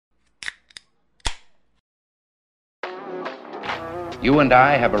You and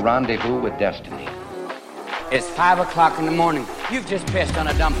I have a rendezvous with destiny. It's 5 o'clock in the morning. You've just pissed on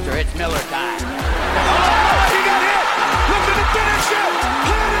a dumpster. It's Miller time. Oh, he got hit! Looking to finish it!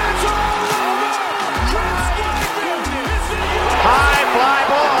 It is all over! High fly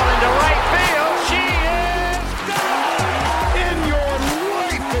ball into right field. She is gone! In your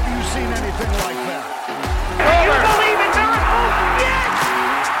life have you seen anything like that? Do you believe in miracles? Yes!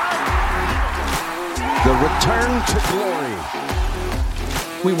 The return to glory.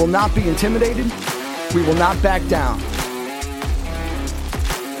 We will not be intimidated. We will not back down.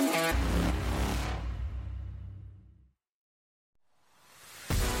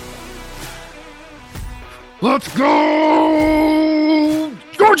 Let's go,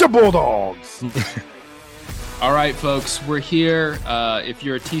 Georgia Bulldogs! All right, folks, we're here. If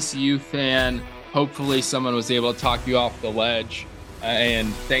you're a TCU fan, hopefully someone was able to talk you off the ledge.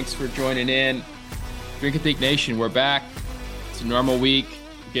 And thanks for joining in. Drink and Think Nation, we're back. It's a normal week.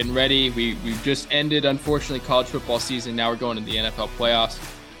 Getting ready. We've just ended, unfortunately, college football season. Now we're going to the NFL playoffs.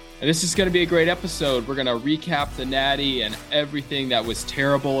 And this is going to be a great episode. We're going to recap the Natty and everything that was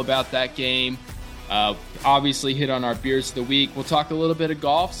terrible about that game. Obviously hit on our beers of the week. We'll talk a little bit of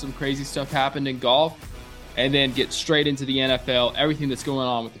golf. Some crazy stuff happened in golf. And then get straight into the NFL, everything that's going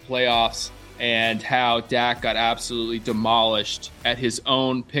on with the playoffs, and how Dak got absolutely demolished at his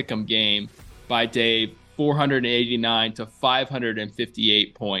own pick'em game by Dave. 489 to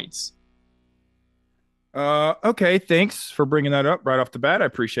 558 points. Okay, thanks for bringing that up right off the bat. I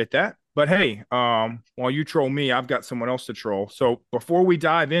appreciate that. But hey, while you troll me, I've got someone else to troll. So before we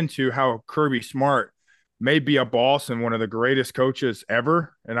dive into how Kirby Smart may be a boss and one of the greatest coaches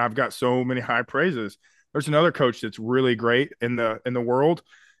ever, and I've got so many high praises, there's another coach that's really great in the world,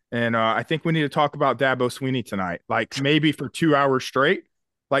 and I think we need to talk about Dabo Swinney tonight, like maybe for 2 hours straight.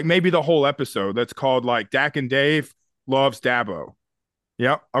 Like maybe the whole episode that's called like Dak and Dave loves Dabo.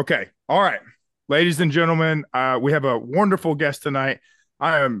 Yep. Okay. All right. Ladies and gentlemen, we have a wonderful guest tonight.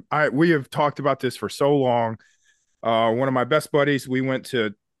 We have talked about this for so long. One of my best buddies, we went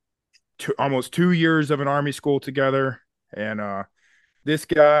to almost 2 years of an Army school together. And this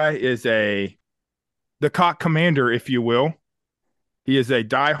guy is the cock commander, if you will. He is a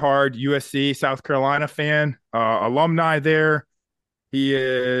diehard USC, South Carolina fan, alumni there. He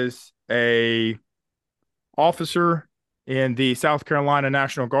is a officer in the South Carolina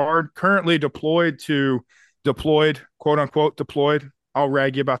National Guard, currently deployed, quote unquote, deployed. I'll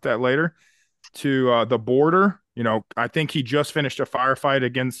rag you about that later, to the border. You know, I think he just finished a firefight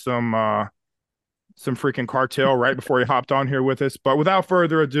against some freaking cartel right before he hopped on here with us. But without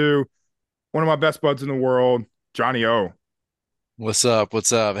further ado, one of my best buds in the world, Johnny O. What's up?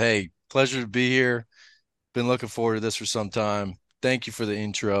 What's up? Hey, pleasure to be here. Been looking forward to this for some time. Thank you for the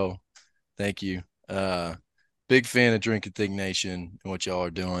intro. Thank you. Big fan of Drink and Think Nation and what y'all are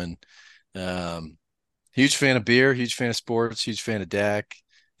doing. Huge fan of beer, huge fan of sports, huge fan of Dak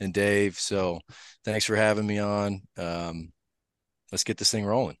and Dave. So thanks for having me on. Let's get this thing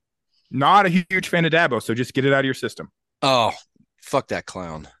rolling. Not a huge fan of Dabo, so just get it out of your system. Oh, fuck that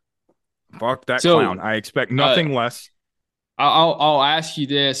clown. Fuck that clown. I expect nothing less. I'll ask you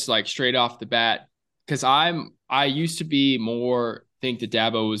this like straight off the bat, because I used to be more think that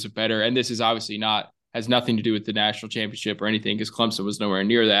Dabo was a better, and this is obviously has nothing to do with the national championship or anything, because Clemson was nowhere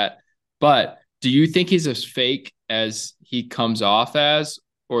near that. But do you think he's as fake as he comes off as,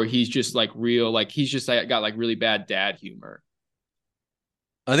 or he's just like real, like he's just like got like really bad dad humor?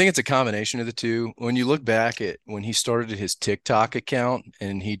 I think it's a combination of the two. When you look back at when he started his TikTok account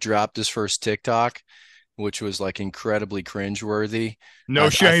and he dropped his first TikTok, which was like incredibly cringeworthy. No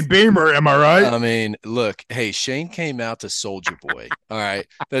Shane Beamer, am I right? I mean, look, hey, Shane came out to Soulja Boy. All right.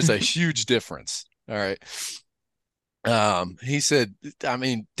 There's a huge difference. All right. He said, I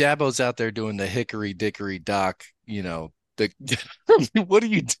mean, Dabo's out there doing the hickory dickory dock, you know, what do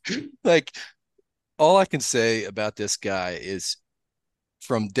you do? Like, all I can say about this guy is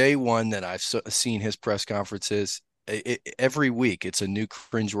from day one that I've seen his press conferences, every week it's a new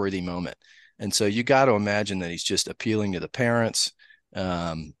cringeworthy moment. And so you got to imagine that he's just appealing to the parents,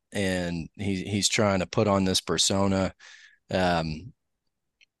 and he's trying to put on this persona. I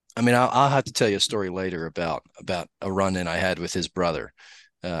mean, I'll have to tell you a story later about a run-in I had with his brother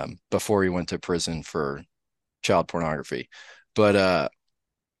before he went to prison for child pornography. But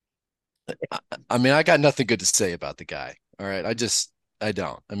I mean, I got nothing good to say about the guy. All right, I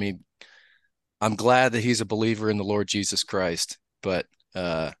don't. I mean, I'm glad that he's a believer in the Lord Jesus Christ, but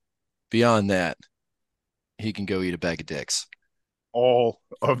beyond that, he can go eat a bag of dicks. All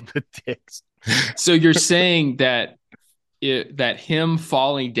of the dicks. So you're saying that that him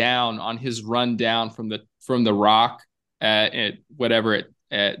falling down on his run down from the rock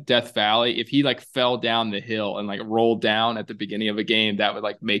at Death Valley, if he like fell down the hill and like rolled down at the beginning of a game, that would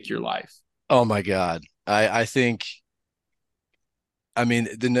like make your life. Oh my God. I think, I mean,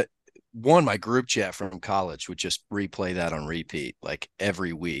 my group chat from college would just replay that on repeat. Like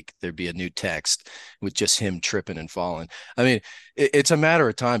every week, there'd be a new text with just him tripping and falling. I mean, it's a matter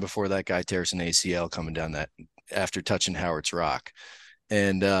of time before that guy tears an ACL coming down that after touching Howard's Rock.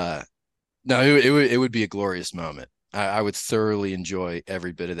 And no, it would be a glorious moment. I would thoroughly enjoy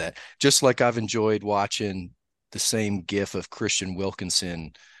every bit of that. Just like I've enjoyed watching the same gif of Christian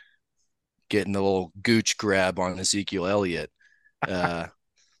Wilkinson getting the little gooch grab on Ezekiel Elliott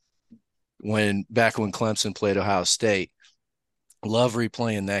when Clemson played Ohio State. Love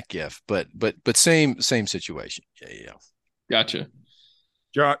replaying that gif, but same situation. Yeah. Gotcha.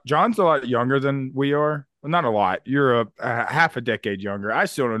 John's a lot younger than we are. Well, not a lot. You're a half a decade younger. I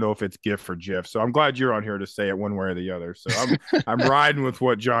still don't know if it's GIF or GIF. So I'm glad you're on here to say it one way or the other. So I'm riding with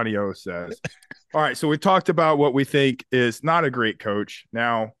what Johnny O says. All right. So we talked about what we think is not a great coach.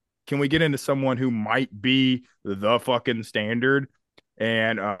 Now, can we get into someone who might be the fucking standard?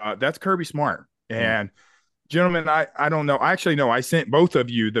 And that's Kirby Smart. And gentlemen, I don't know. I actually know I sent both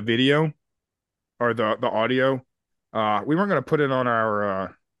of you the video or the audio. We weren't going to put it on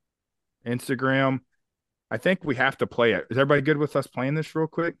our Instagram. I think we have to play it. Is everybody good with us playing this real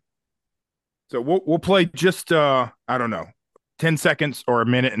quick? So we'll play just I don't know, 10 seconds or a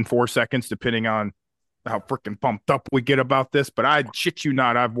minute and 4 seconds, depending on how freaking pumped up we get about this. But I shit you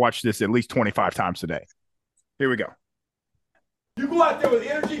not, I've watched this at least 25 times today. Here we go. You go out there with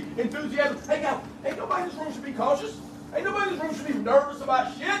energy, enthusiasm. Hey, guys, ain't nobody in this room should be cautious. Ain't nobody in this room should be nervous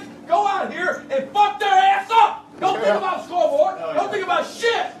about shit. Go out here and fuck their ass up. Don't think about scoreboard. Don't think about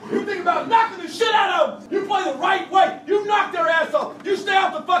shit. You think about knocking the shit out of them. You play the right way. You knock their ass off. You stay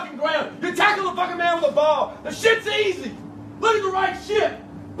off the fucking ground. You tackle the fucking man with a ball. The shit's easy. Look at the right shit.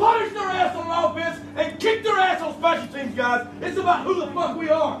 Punish their ass on offense and kick their ass on special teams, guys. It's about who the fuck we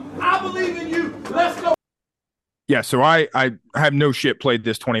are. I believe in you. Let's go. Yeah, so I have no shit played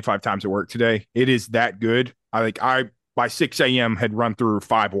this 25 times at work today. It is that good. I by 6 a.m. had run through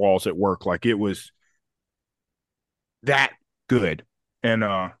 5 walls at work. Like it was that good. And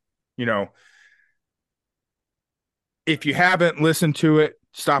you know, if you haven't listened to it,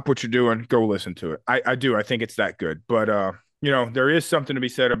 stop what you're doing, go listen to it. I do. I think it's that good. But you know, there is something to be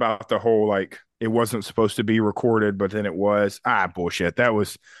said about the whole like it wasn't supposed to be recorded, but then it was. Bullshit. That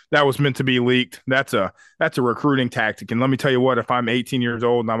was meant to be leaked. That's a recruiting tactic. And let me tell you what, if I'm 18 years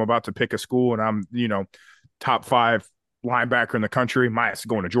old and I'm about to pick a school and I'm, you know, top 5 linebacker in the country, my ass is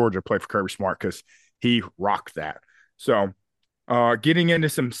going to Georgia to play for Kirby Smart because he rocked that. So getting into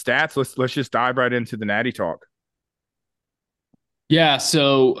some stats, let's just dive right into the Natty talk. Yeah,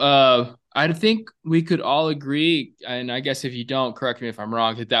 so I think we could all agree, and I guess if you don't, correct me if I'm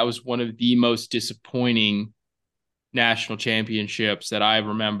wrong, that was one of the most disappointing national championships that I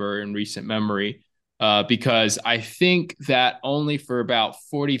remember in recent memory, because I think that only for about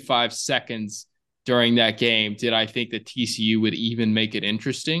 45 seconds during that game did I think that TCU would even make it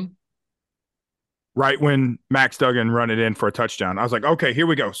interesting. Right when Max Duggan run it in for a touchdown, I was like, okay, here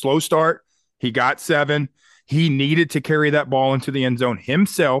we go. Slow start. He got 7. He needed to carry that ball into the end zone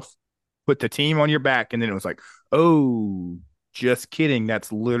himself, put the team on your back, and then it was like, oh, just kidding.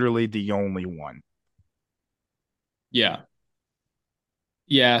 That's literally the only one. Yeah.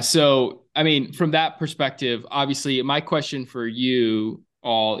 Yeah. So, I mean, from that perspective, obviously, my question for you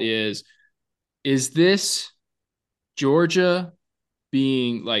all is this Georgia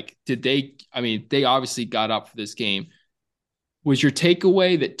being like, they obviously got up for this game. Was your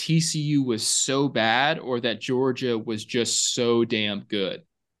takeaway that TCU was so bad or that Georgia was just so damn good?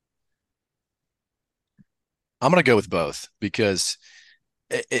 I'm going to go with both because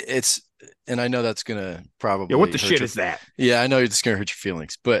it's, and I know that's going to probably. Yeah, what the shit is that? Yeah, I know it's going to hurt your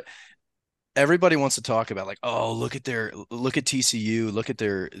feelings, but everybody wants to talk about like, oh, look at TCU, look at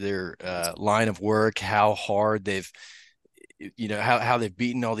their line of work, how hard they've, you know, how they've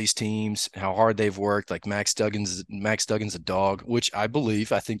beaten all these teams, how hard they've worked. Like Max Duggan's a dog, which I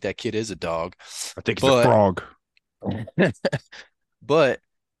think that kid is a dog. I think he's a frog. But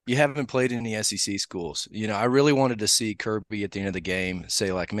you haven't played in the SEC schools. You know, I really wanted to see Kirby at the end of the game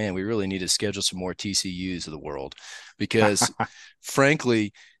say like, man, we really need to schedule some more TCUs of the world because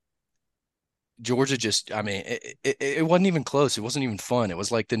frankly, Georgia just, I mean, it wasn't even close. It wasn't even fun. It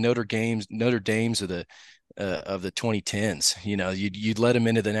was like the Notre Dames of the 2010s. You know, you'd let them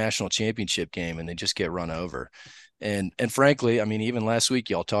into the national championship game and they just get run over. And frankly, I mean, even last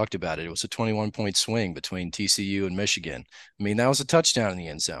week y'all talked about it. It was a 21-point swing between TCU and Michigan. I mean, that was a touchdown in the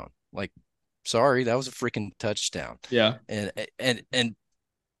end zone. Like, Sorry, that was a freaking touchdown. Yeah. And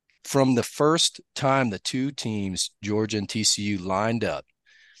from the first time the two teams, Georgia and TCU, lined up,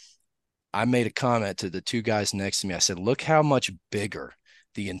 I made a comment to the two guys next to me. I said, look how much bigger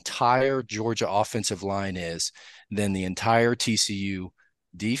the entire Georgia offensive line is than the entire TCU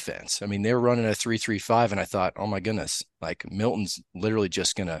defense. I mean, they're running a 3-3-5, and I thought, oh my goodness, like Milton's literally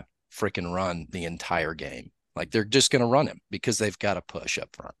just going to freaking run the entire game. Like they're just going to run him because they've got to push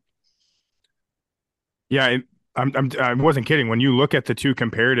up front. Yeah, I wasn't kidding. When you look at the two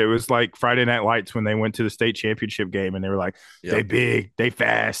compared, it was like Friday Night Lights when they went to the state championship game and they were like, they big, they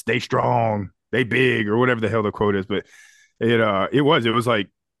fast, they strong, they big, or whatever the hell the quote is. But it was like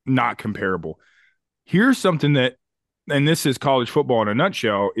not comparable. Here's something that, and this is college football in a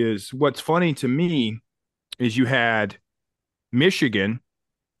nutshell, is what's funny to me is you had Michigan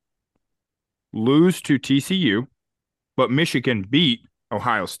lose to TCU, but Michigan beat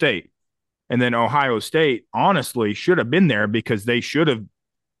Ohio State. And then Ohio State honestly should have been there because they should have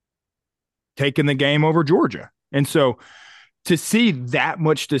taken the game over Georgia. And so to see that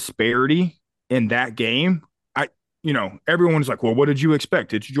much disparity in that game, everyone's like, well, what did you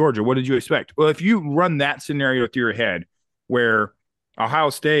expect? It's Georgia. What did you expect? Well, if you run that scenario through your head where Ohio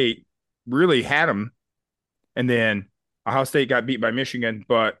State really had them, and then Ohio State got beat by Michigan,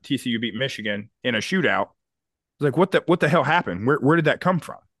 but TCU beat Michigan in a shootout, like what the hell happened? Where did that come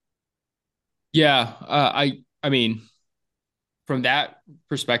from? Yeah, I mean, from that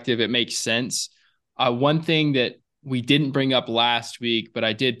perspective, it makes sense. One thing that we didn't bring up last week, but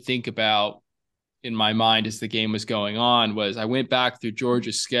I did think about in my mind as the game was going on, was I went back through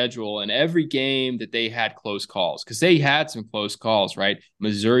Georgia's schedule, and every game that they had close calls, because they had some close calls, right?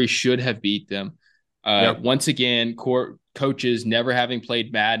 Missouri should have beat them. Once again, coaches never having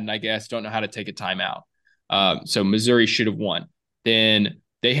played Madden, I guess, don't know how to take a timeout. So Missouri should have won. Then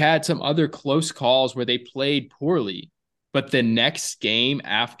they had some other close calls where they played poorly, but the next game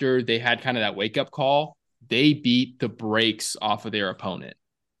after they had kind of that wake-up call, they beat the brakes off of their opponent.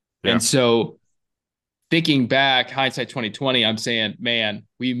 Yeah. And so thinking back, hindsight 2020, I'm saying, man,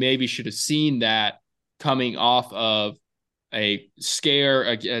 we maybe should have seen that coming off of a scare,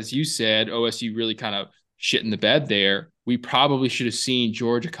 as you said, OSU really kind of shit in the bed there. We probably should have seen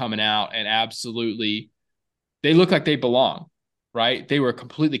Georgia coming out and absolutely, they look like they belong. Right? They were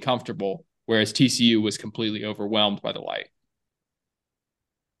completely comfortable, whereas TCU was completely overwhelmed by the light.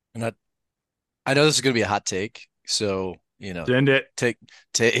 And I know this is going to be a hot take, so send it. Take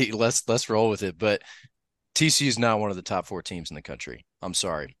let's roll with it. But TCU is not one of the top 4 teams in the country. I'm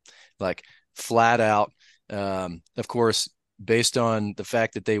sorry, like flat out. Of course, based on the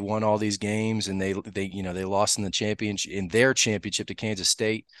fact that they won all these games and they lost in their championship to Kansas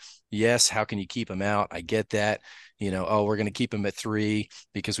State. Yes, how can you keep them out? I get that. We're going to keep them at 3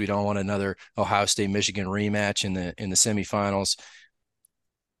 because we don't want another Ohio State Michigan rematch in the semifinals.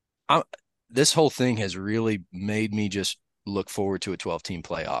 This whole thing has really made me just look forward to a 12-team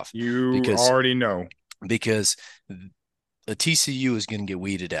playoff. You already know. Because the TCU is going to get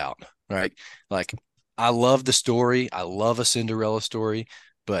weeded out, right? Like, I love the story. I love a Cinderella story,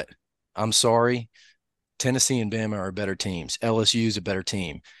 but I'm sorry. Tennessee and Bama are better teams. LSU is a better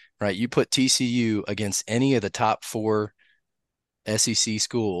team. Right, you put TCU against any of the top 4 SEC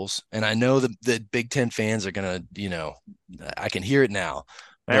schools, and I know the Big Ten fans are gonna, I can hear it now.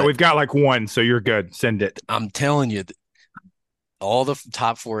 And we've got like one, so you're good. Send it. I'm telling you, all the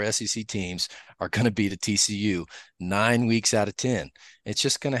top 4 SEC teams are gonna beat a TCU 9 weeks out of 10. It's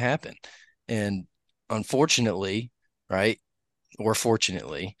just gonna happen, and unfortunately, right, or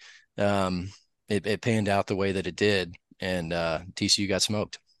fortunately, it panned out the way that it did, and TCU got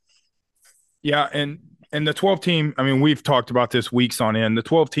smoked. Yeah, and the 12 team, I mean, we've talked about this weeks on end. The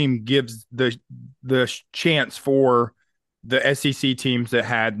 12 team gives the chance for the SEC teams that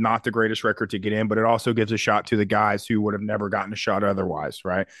had not the greatest record to get in, but it also gives a shot to the guys who would have never gotten a shot otherwise,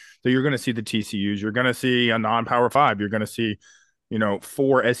 right? So you're going to see the TCUs, you're going to see a non-Power 5, you're going to see,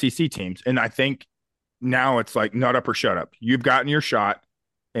 4 SEC teams. And I think now it's like nut up or shut up. You've gotten your shot.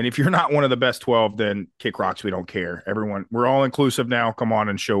 And if you're not one of the best 12, then kick rocks. We don't care. Everyone, we're all inclusive now. Come on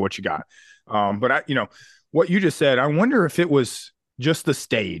and show what you got. But what you just said, I wonder if it was just the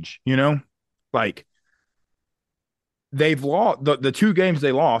stage, like they've lost the 2 games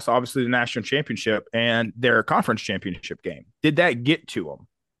they lost, obviously the national championship and their conference championship game. Did that get to them?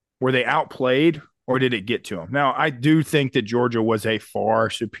 Were they outplayed or did it get to them? Now, I do think that Georgia was a far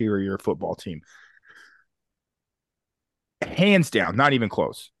superior football team. Hands down, not even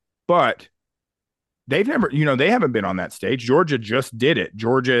close. But they've never, they haven't been on that stage. Georgia just did it.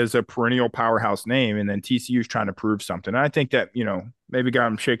 Georgia is a perennial powerhouse name, and then TCU is trying to prove something. And I think that, maybe got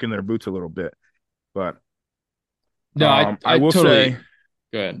them shaking their boots a little bit. But No, I will totally, say,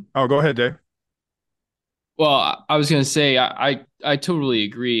 go ahead. Oh, go ahead, Dave. Well, I was going to say, I totally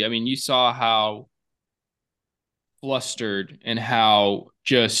agree. I mean, you saw how flustered and how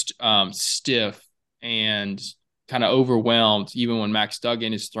just stiff and kind of overwhelmed, even when Max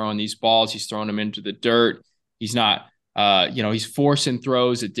Duggan is throwing these balls, he's throwing them into the dirt. He's not, he's forcing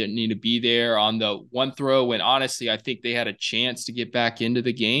throws that didn't need to be there on the one throw when honestly, I think they had a chance to get back into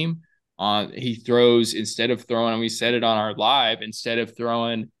the game. He throws, instead of throwing, and we said it on our live, instead of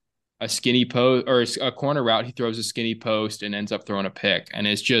throwing a skinny post or a corner route, he throws a skinny post and ends up throwing a pick. And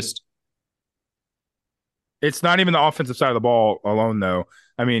it's not even the offensive side of the ball alone, though.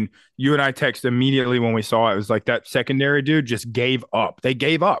 I mean, you and I texted immediately when we saw it. It was like that secondary dude just gave up. They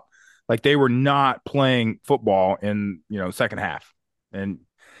gave up. Like they were not playing football in, second half. And,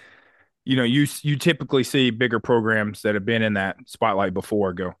 you typically see bigger programs that have been in that spotlight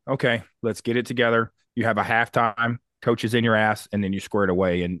before go, okay, let's get it together. You have a halftime, coaches in your ass, and then you square it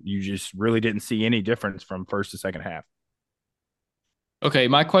away. And you just really didn't see any difference from first to second half. okay,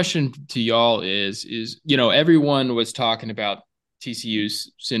 my question to y'all is, everyone was talking about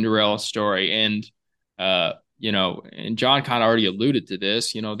TCU's Cinderella story, and and John kind of already alluded to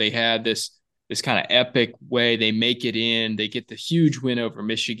this. They had this kind of epic way they make it in. They get the huge win over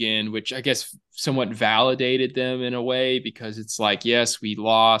Michigan, which I guess somewhat validated them in a way, because it's like, yes, we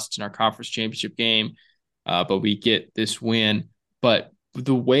lost in our conference championship game, but we get this win. But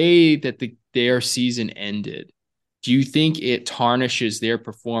the way that their season ended, do you think it tarnishes their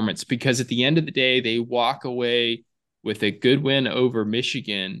performance? Because at the end of the day, they walk away with a good win over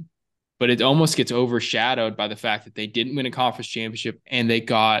Michigan, but it almost gets overshadowed by the fact that they didn't win a conference championship and they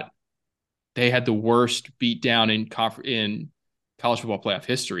had the worst beatdown in college football playoff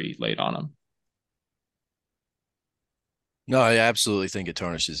history laid on them. No, I absolutely think it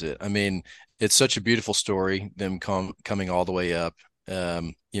tarnishes it. I mean, it's such a beautiful story, them coming all the way up,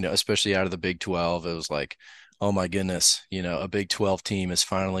 especially out of the Big 12. It was like, oh my goodness, a Big 12 team is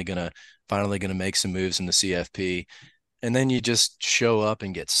finally gonna make some moves in the CFP, and then you just show up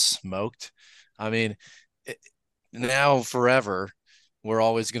and get smoked. I mean, now forever, we're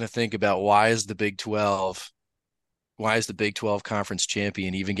always going to think about why is the Big 12 conference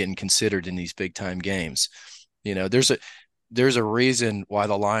champion even getting considered in these big time games? There's a reason why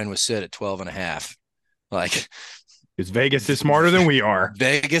the line was set at 12.5. Like, because Vegas is smarter than we are.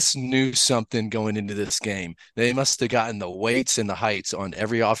 Vegas knew something going into this game. They must have gotten the weights and the heights on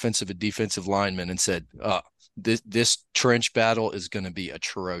every offensive and defensive lineman and said, this trench battle is going to be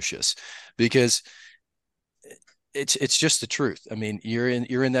atrocious, because it's just the truth. I mean, you're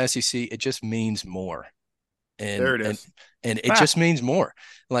in the SEC. It just means more. And there it is. And it just means more.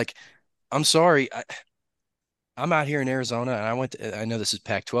 Like, I'm sorry. I'm out here in Arizona, and I know this is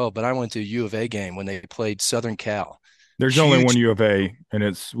Pac-12, but I went to a U of A game when they played Southern Cal. There's only one U of A, and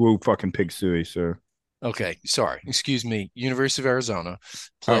it's Woo fucking Pig Suey. So, okay, sorry, excuse me. University of Arizona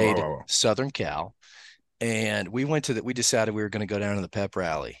played Southern Cal, and we decided we were going to go down to the pep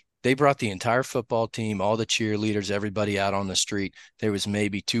rally. They brought the entire football team, all the cheerleaders, everybody out on the street. There was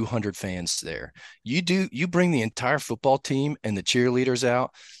maybe 200 fans there. You bring the entire football team and the cheerleaders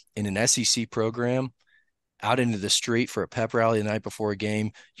out in an SEC program out into the street for a pep rally the night before a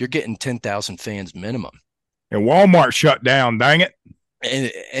game, you're getting 10,000 fans minimum. And Walmart shut down, dang it.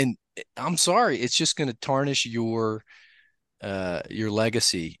 And I'm sorry, it's just going to tarnish your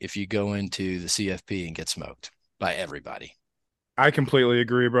legacy if you go into the CFP and get smoked by everybody. I completely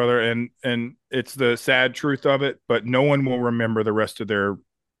agree, brother. And it's the sad truth of it, but no one will remember the rest of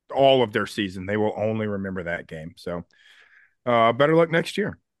all of their season. They will only remember that game. So better luck next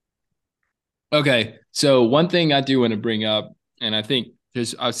year. Okay, so one thing I do want to bring up, and I think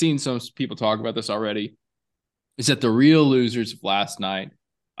I've seen some people talk about this already, is that the real losers of last night,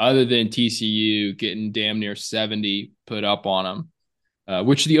 other than TCU getting damn near 70 put up on them,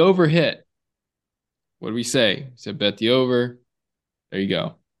 which the over hit. What do we say? So bet the over. There you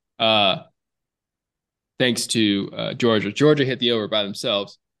go. Thanks to Georgia. Georgia hit the over by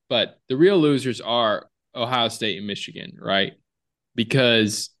themselves, but the real losers are Ohio State and Michigan, right?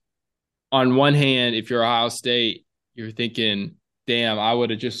 Because on one hand, if you're Ohio State, you're thinking, damn, I would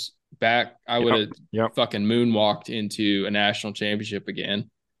have fucking moonwalked into a national championship again.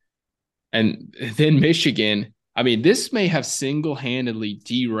 And then Michigan, I mean, this may have single-handedly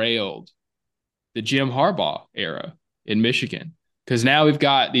derailed the Jim Harbaugh era in Michigan. Because now we've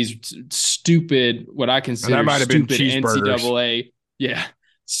got these stupid, what I consider stupid NCAA. Yeah.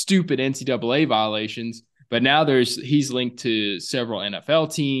 stupid NCAA violations. But now he's linked to several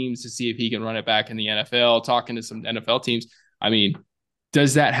NFL teams to see if he can run it back in the NFL, talking to some NFL teams. I mean,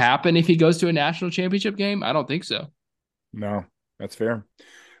 does that happen if he goes to a national championship game? I don't think so. No, that's fair.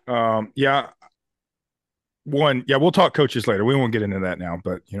 Yeah. We'll talk coaches later. We won't get into that now,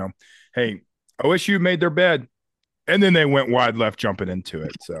 but hey, OSU made their bed and then they went wide left jumping into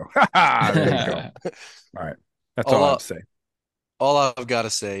it. So there you go. All right. That's all I have to say. All I've got to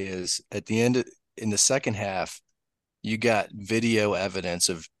say is at the end, in the second half, you got video evidence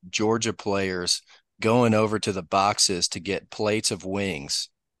of Georgia players going over to the boxes to get plates of wings,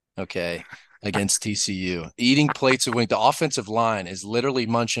 okay, against TCU, eating plates of wings. The offensive line is literally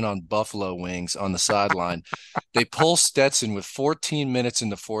munching on buffalo wings on the sideline. They pull Stetson with 14 minutes in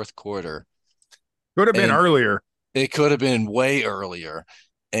the fourth quarter. Could have been earlier. It could have been way earlier.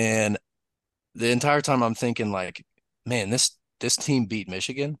 And the entire time I'm thinking, like, man, this team beat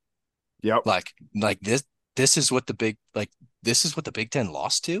Michigan. Yep. Like this is what the Big Ten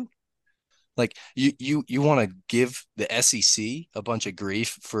lost to. Like you want to give the SEC a bunch of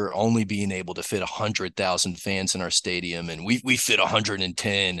grief for only being able to fit 100,000 fans in our stadium, and we fit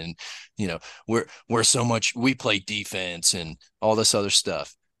 110, and we're so much, we play defense and all this other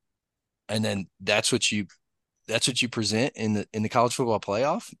stuff, and then that's what you present in the college football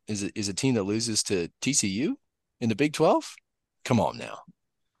playoff is a team that loses to TCU in the Big 12. Come on now.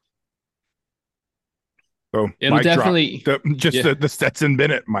 So it'll definitely the Stetson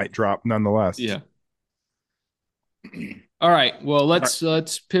Bennett might drop nonetheless. Yeah. All right. Well,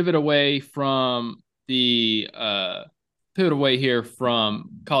 let's pivot away from here from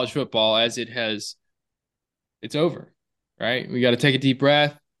college football as it's over, right? We got to take a deep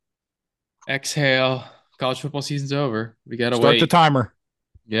breath, exhale. College football season's over. We got to wait. Start the timer.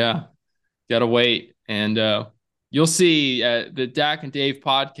 Yeah. Got to wait. And you'll see the Dak and Dave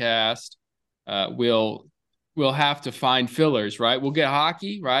podcast we'll have to find fillers, right? We'll get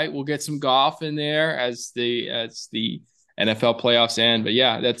hockey, right? We'll get some golf in there as the NFL playoffs end. But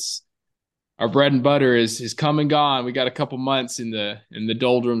yeah, that's our bread and butter is come and gone. We got a couple months in the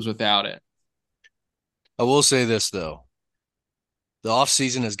doldrums without it. I will say this though. The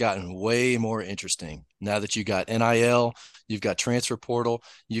offseason has gotten way more interesting now that you got NIL, you've got transfer portal,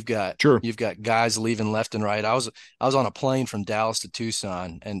 you've got guys leaving left and right. I was on a plane from Dallas to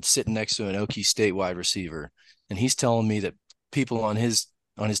Tucson and sitting next to an Okie State wide receiver, and he's telling me that people on his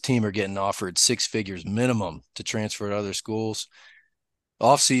team are getting offered 6 figures minimum to transfer to other schools.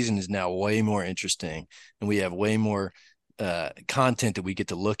 Offseason is now way more interesting, and we have way more content that we get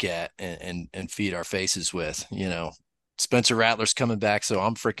to look at and feed our faces with, Spencer Rattler's coming back, so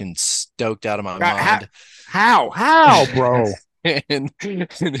I'm freaking stoked out of my mind. How, bro? and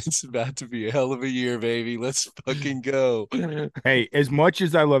it's about to be a hell of a year, baby. Let's fucking go. Hey, as much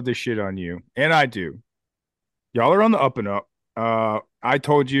as I love this shit on you, and I do, y'all are on the up and up. I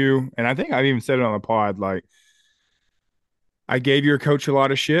told you, and I think I've even said it on the pod, like, I gave your coach a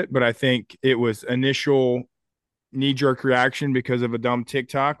lot of shit, but I think it was initial knee-jerk reaction because of a dumb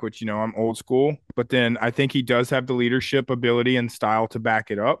TikTok, which, I'm old school, but then I think he does have the leadership ability and style to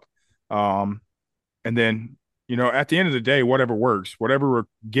back it up. And then, at the end of the day, whatever works, whatever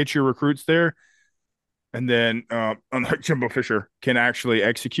gets your recruits there. And then, unlike Jimbo Fisher, can actually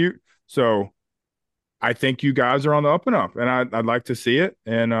execute. So I think you guys are on the up and up, and I'd like to see it.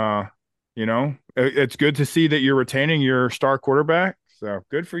 And, it's good to see that you're retaining your star quarterback. So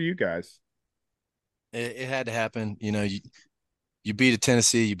good for you guys. It had to happen. You beat a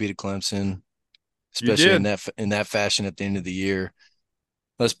Tennessee, you beat a Clemson, especially in that fashion at the end of the year.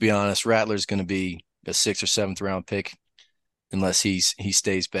 Let's be honest, Rattler's going to be a 6th or 7th round pick unless he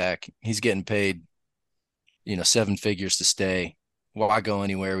stays back. He's getting paid, 7 figures to stay. Why go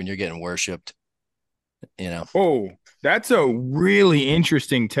anywhere when you're getting worshipped? Oh, that's a really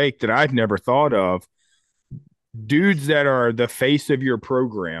interesting take that I've never thought of. Dudes that are the face of your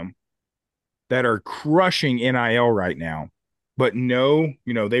program that are crushing NIL right now, but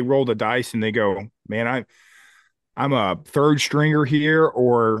they roll the dice and they go, man, I'm a third stringer here,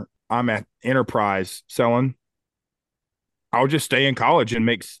 or I'm at Enterprise selling. I'll just stay in college and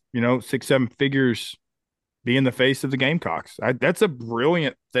make, 6-7 figures being the face of the Gamecocks. That's a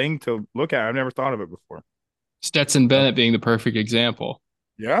brilliant thing to look at. I've never thought of it before. Stetson Bennett being the perfect example.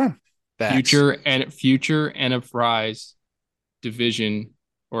 Yeah. Future enterprise division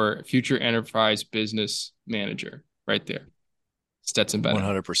or future enterprise business manager right there. Stetson Bennett.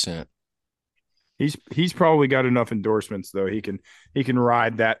 100%. He's probably got enough endorsements though. He can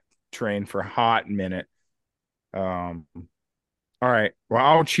ride that train for a hot minute. All right. Well,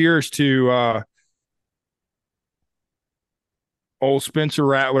 I'll cheers to Old Spencer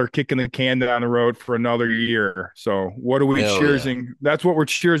Rattler kicking the can down the road for another year. So what are we Hell cheersing? yeah. That's what we're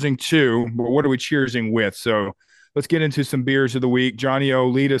cheersing to, but what are we cheersing with? So let's get into some beers of the week. Johnny O,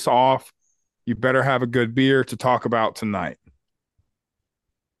 lead us off. You better have a good beer to talk about tonight.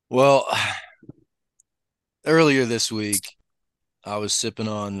 Well, earlier this week, I was sipping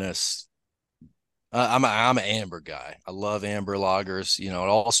on this. I'm an amber guy. I love amber lagers. You know, it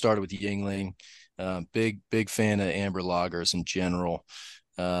all started with Yingling. Big fan of amber lagers in general.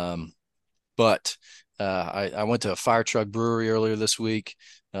 But I went to a Fire Truck Brewery earlier this week.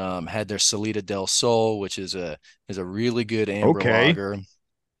 Had their Salida del Sol, which is a really good amber Okay. lager.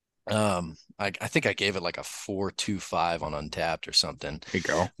 I think I gave it like a 4.25 on Untapped or something. There you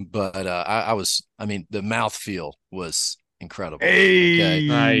go. But I mean, the mouthfeel was incredible. Hey, Okay.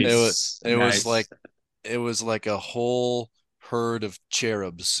 Nice. It was like a whole herd of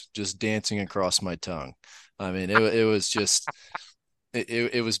cherubs just dancing across my tongue. I mean, it was just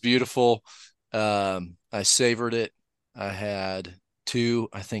it was beautiful. I savored it. I had two,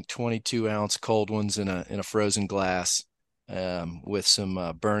 I think 22-ounce cold ones in a frozen glass, with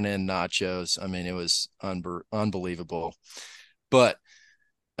some burn-in nachos. I mean, it was unbelievable. But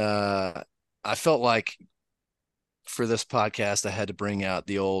I felt like for this podcast, I had to bring out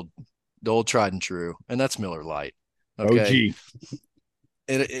the old tried and true, and that's Miller Lite. Okay.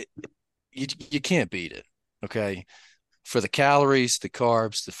 OG. You can't beat it. Okay. For the calories, the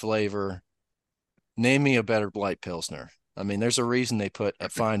carbs, the flavor, name me a better light Pilsner. I mean, there's a reason they put a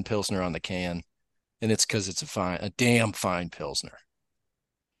fine Pilsner on the can, and it's because it's a damn fine Pilsner.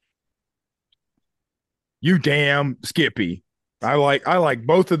 You damn Skippy. I like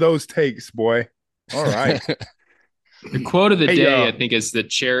both of those takes, boy. All right. The quote of the Hey, day, I think, is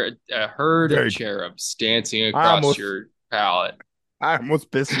a herd of dude, cherubs dancing across your palate. I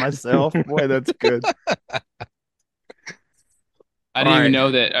almost pissed myself. Boy, that's good. I didn't even know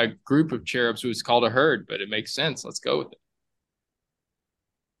that a group of cherubs was called a herd, but it makes sense. Let's go with it.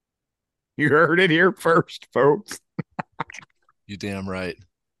 You heard it here first, folks. You damn right.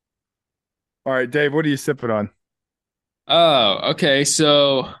 All right, Dave, what are you sipping on? Oh, okay.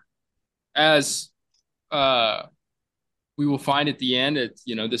 So as we will find at the end,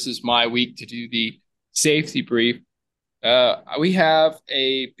 this is my week to do the safety brief. We have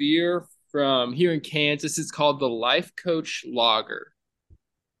a beer from here in Kansas. It's called the Life Coach Lager.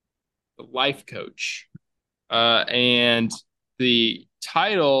 The Life Coach. And the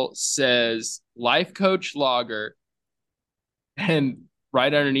title says Life Coach Lager. And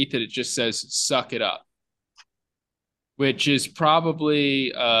right underneath it, it just says suck it up. Which is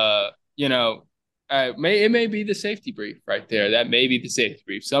probably, it may be the safety brief right there. That may be the safety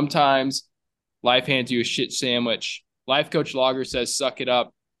brief. Sometimes life hands you a shit sandwich. Life Coach Lager says suck it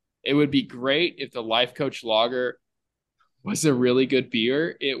up. It would be great if the Life Coach Lager was a really good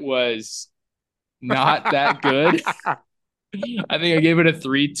beer. It was not that good. I think I gave it a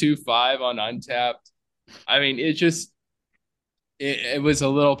 3.25 on Untapped. I mean, it was a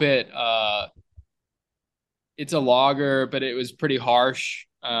little bit it's a lager, but it was pretty harsh.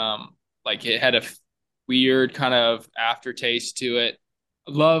 Like it had a weird kind of aftertaste to it.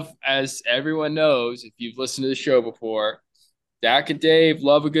 Love, as everyone knows, if you've listened to the show before, Dak and Dave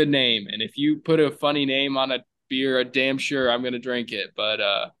love a good name. And if you put a funny name on a beer, damn sure I'm going to drink it. But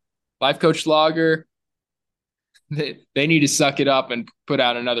Life Coach Lager, they need to suck it up and put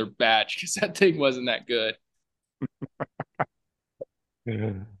out another batch because that thing wasn't that good.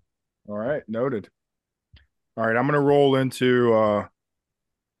 All right, noted. All right, I'm going to roll into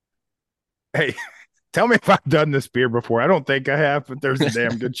hey, tell me if I've done this beer before. I don't think I have, but there's a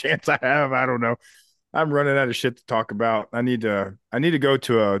damn good chance I have. I don't know. I'm running out of shit to talk about. I need to go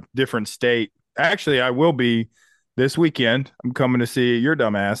to a different state. Actually, I will be this weekend. I'm coming to see your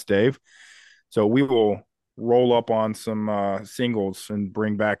dumbass, Dave. So we will roll up on some singles and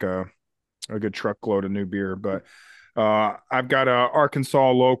bring back a good truckload of new beer. But I've got a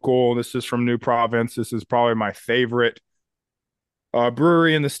Arkansas local. This is from New Province. This is probably my favorite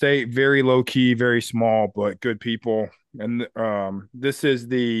brewery in the state. Very low key, very small, but good people. And this is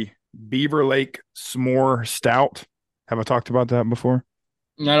the Beaver Lake S'more Stout. Have I talked about that before?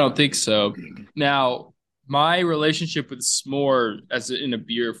 I don't think so. Now, my relationship with s'more in a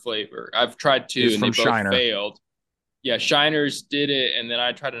beer flavor, I've tried two and they both Shiner. failed. Yeah, Shiners did it, and then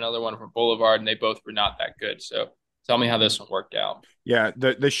I tried another one from Boulevard, and they both were not that good. So tell me how this one worked out. Yeah,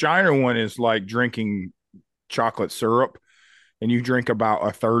 the Shiner one is like drinking chocolate syrup, and you drink about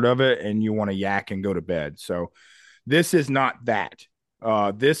a third of it, and you want to yak and go to bed. So this is not that.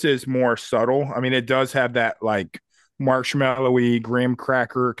 This is more subtle. I mean, it does have that like marshmallowy graham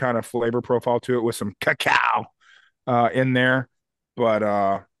cracker kind of flavor profile to it with some cacao in there.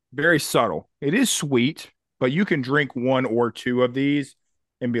 but very subtle. It is sweet, but you can drink one or two of these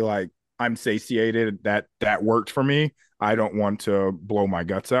and be like, I'm satiated. That worked for me. I don't want to blow my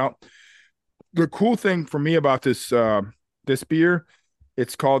guts out. The cool thing for me about this beer,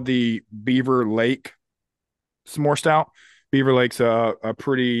 it's called the Beaver Lake S'more Stout. Beaver Lake's a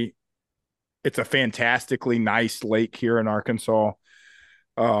pretty, it's a fantastically nice lake here in Arkansas.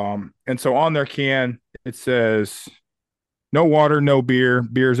 And so on their can, it says no water, no beer.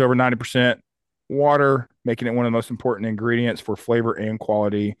 Beer is over 90% water, making it one of the most important ingredients for flavor and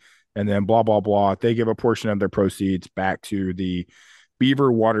quality. And then blah, blah, blah. They give a portion of their proceeds back to the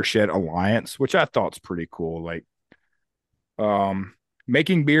Beaver Watershed Alliance, which I thought's pretty cool. Like,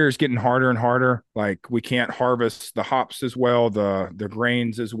 making beer is getting harder and harder. Like, we can't harvest the hops as well, the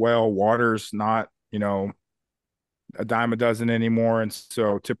grains as well. Water's not, a dime a dozen anymore. And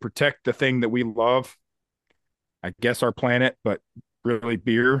so to protect the thing that we love, I guess our planet, but really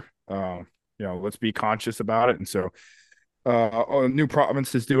beer, let's be conscious about it. And so New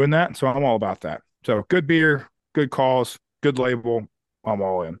Providence is doing that. So I'm all about that. So good beer, good cause, good label. I'm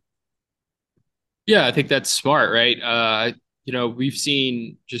all in. Yeah, I think that's smart, right? We've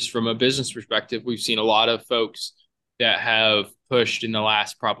seen, just from a business perspective, we've seen a lot of folks that have pushed in the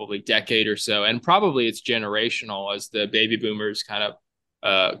last probably decade or so, and probably it's generational as the baby boomers kind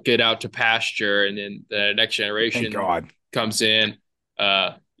of get out to pasture, and then the next generation comes in.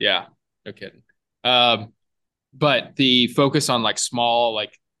 Yeah, no kidding. But the focus on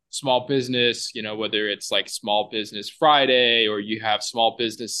small business, whether it's like Small Business Friday or you have small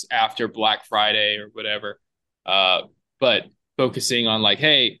business after Black Friday or whatever. But focusing on like,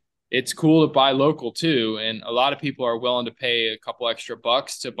 hey, it's cool to buy local too. And a lot of people are willing to pay a couple extra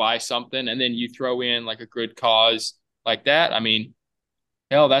bucks to buy something. And then you throw in like a good cause like that. I mean,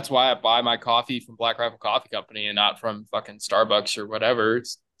 hell, that's why I buy my coffee from Black Rifle Coffee Company and not from fucking Starbucks or whatever.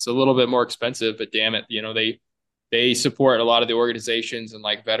 It's a little bit more expensive, but damn it, they support a lot of the organizations and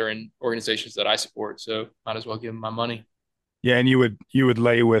like veteran organizations that I support. So might as well give them my money. Yeah. And you would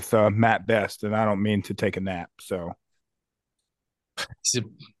lay with Matt Best, and I don't mean to take a nap. So he's a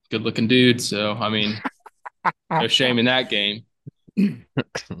good looking dude. So, I mean, no shame in that game. All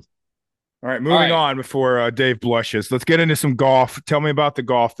right. Moving on before Dave blushes. Let's get into some golf. Tell me about the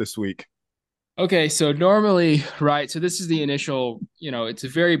golf this week. Okay, so normally, right, so this is the initial, it's the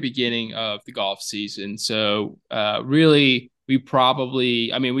very beginning of the golf season. So really, we talked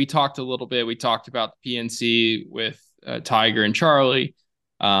a little bit. We talked about the PNC with Tiger and Charlie,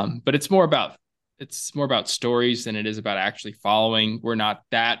 but it's more about stories than it is about actually following. We're not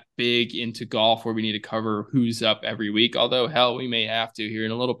that big into golf where we need to cover who's up every week, although, hell, we may have to here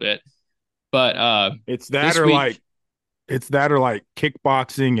in a little bit. But it's that or like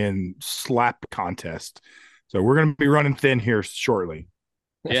kickboxing and slap contest. So we're going to be running thin here shortly.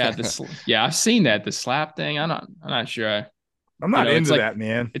 Yeah, I've seen that, the slap thing. I'm not sure. I'm not into that,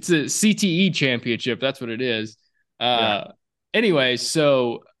 man. It's a CTE championship. That's what it is. Anyway,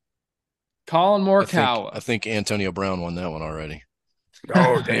 so Colin Morikawa. I think Antonio Brown won that one already.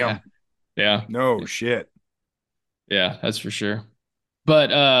 Oh, damn. Yeah. No shit. Yeah, that's for sure.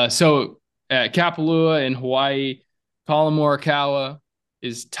 But so at Kapalua in Hawaii, Colin Morikawa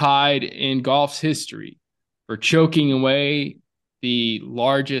is tied in golf's history for choking away the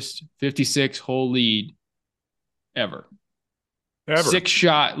largest 56-hole lead ever.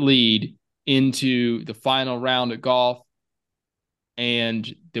 6-shot lead into the final round of golf.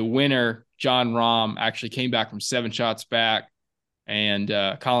 And the winner, John Rahm, actually came back from 7 shots back. And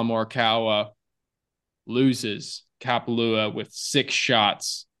Colin Morikawa loses Kapalua with 6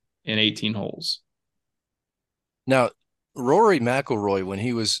 shots in 18 holes. Now, Rory McIlroy, when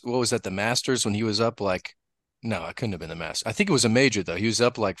he was, what was that, the Masters, when he was up no, it couldn't have been the Masters. I think it was a major, though. He was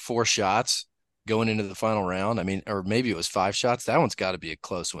up 4 shots going into the final round. I mean, or maybe it was 5 shots. That one's got to be a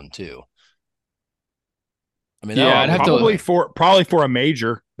close one, too. I mean, yeah, I'd have probably for a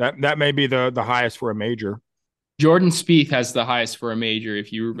major. That may be the highest for a major. Jordan Spieth has the highest for a major,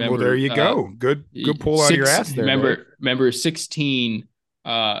 if you remember. Well, there you go. Good pull out of your ass there. Remember 16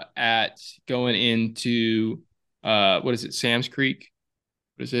 at going into what is it, Sam's Creek?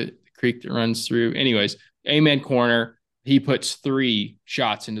 What is it? The creek that runs through. Anyways, Amen Corner. He puts 3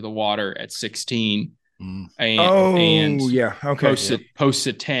 shots into the water at 16. Posts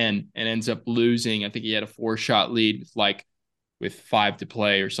a 10 and ends up losing. I think he had a 4-shot lead with 5 to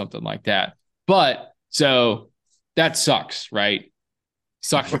play or something like that. But so that sucks, right?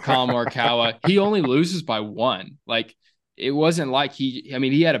 Sucks for Colin Morikawa. He only loses by 1. It wasn't like he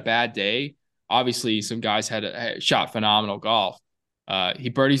had a bad day. Obviously, some guys had shot phenomenal golf. He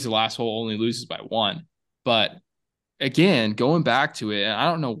birdies the last hole, only loses by 1. But again, going back to it, and I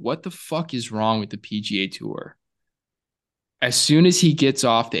don't know what the fuck is wrong with the PGA Tour. As soon as he gets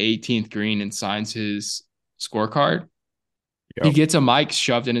off the 18th green and signs his scorecard, he gets a mic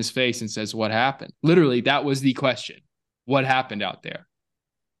shoved in his face and says, "What happened?" Literally, that was the question. What happened out there?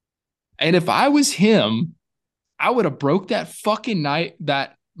 And if I was him, I would have broke that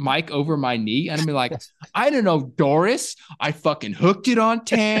that mic over my knee and I'd be like, I don't know, Doris. I fucking hooked it on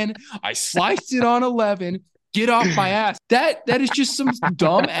 10. I sliced it on 11. Get off my ass. That is just some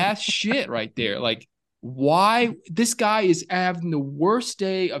dumb ass shit right there. Like, why this guy is having the worst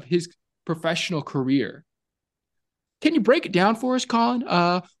day of his professional career. Can you break it down for us, Colin?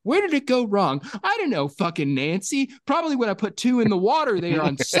 Where did it go wrong? I don't know, fucking Nancy. Probably when I put 2 in the water there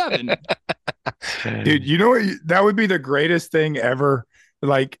on 7. Dude, you know what? That would be the greatest thing ever.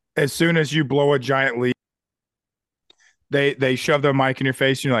 Like, as soon as you blow a giant lead, they shove the mic in your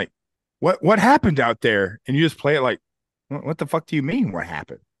face, and you're like, what happened out there? And you just play it like, what the fuck do you mean? What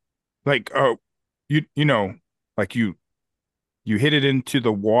happened? Like, oh, you know, like you hit it into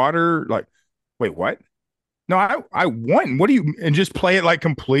the water. Like, wait, what? No, I won. What do you, and just play it like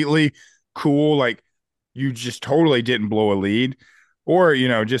completely cool, like you just totally didn't blow a lead, or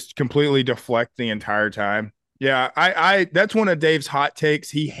just completely deflect the entire time. Yeah, I that's one of Dave's hot takes.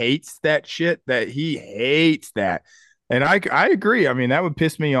 He hates that shit. That he hates that, and I agree. I mean, that would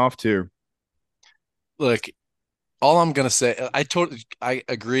piss me off too. Look, all I'm gonna say, I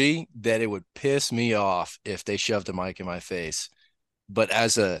agree that it would piss me off if they shoved a mic in my face, but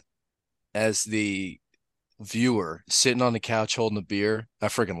as the viewer sitting on the couch holding a beer, I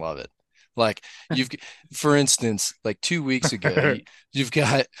freaking love it. Like, for instance, like 2 weeks ago, you've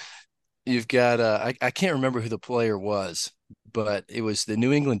got I can't remember who the player was, but it was the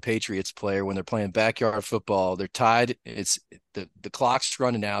New England Patriots player. When they're playing backyard football, they're tied. It's the clock's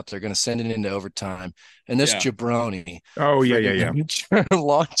running out. They're going to send it into overtime, and this jabroni,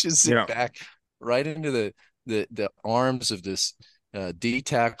 launches it back right into the arms of this D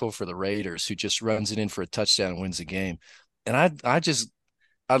tackle for the Raiders, who just runs it in for a touchdown and wins the game. And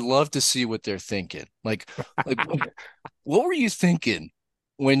I'd love to see what they're thinking. Like what were you thinking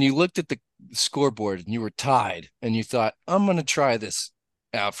when you looked at the scoreboard and you were tied and you thought, I'm going to try this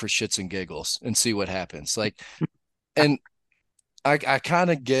out for shits and giggles and see what happens? Like, and I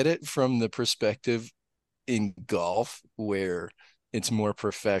kind of get it from the perspective in golf where it's more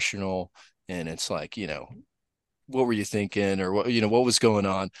professional and it's like, what were you thinking, or what was going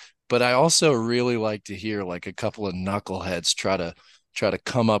on? But I also really like to hear like a couple of knuckleheads try to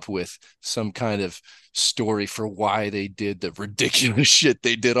come up with some kind of story for why they did the ridiculous shit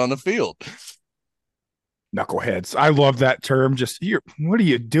they did on the field. Knuckleheads. I love that term. Just here, what are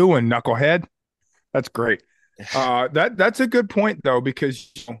you doing, knucklehead? That's great. That's a good point though,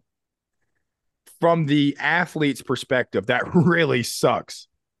 because from the athlete's perspective, that really sucks.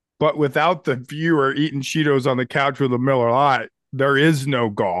 But without the viewer eating Cheetos on the couch with a Miller Lite, there is no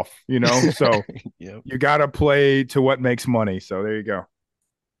golf, So you got to play to what makes money. So there you go.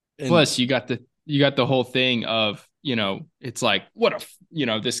 Plus, you got the whole thing of it's like, what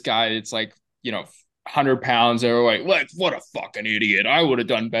this guy, it's like 100 pounds overweight. Like, what a fucking idiot! I would have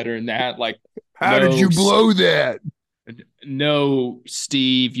done better than that. Like, how did you blow that? No,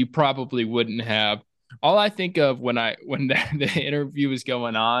 Steve, you probably wouldn't have. All I think of when the interview was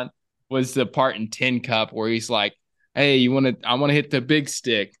going on was the part in Tin Cup where he's like, "Hey, I want to hit the big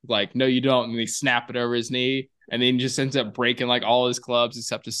stick." Like, no, you don't. And they snap it over his knee, and then he just ends up breaking like all his clubs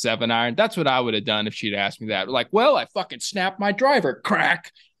except a 7-iron. That's what I would have done if she'd asked me that. Like, well, I fucking snapped my driver,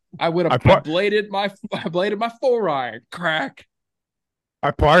 crack. I would have bladed my 4-iron, crack.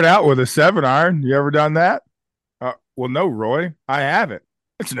 I parred out with a 7-iron. You ever done that? Well, no, Roy, I haven't.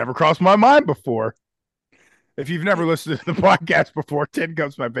 It's never crossed my mind before. If you've never listened to the podcast before, Tin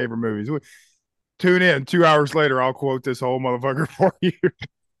Cup's my favorite movies. Tune in 2 hours later. I'll quote this whole motherfucker for you.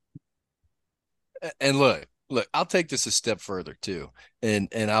 And look, I'll take this a step further too. And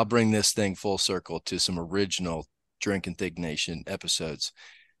I'll bring this thing full circle to some original Drink and Think Nation episodes.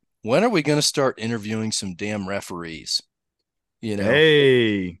 When are we going to start interviewing some damn referees?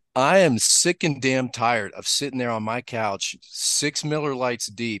 Hey, I am sick and damn tired of sitting there on my couch, 6 Miller Lights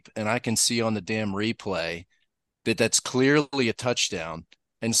deep, and I can see on the damn replay that's clearly a touchdown,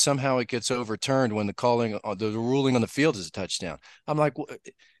 and somehow it gets overturned when the ruling on the field is a touchdown. I'm like,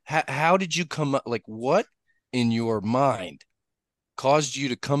 how did you come up? Like, what in your mind caused you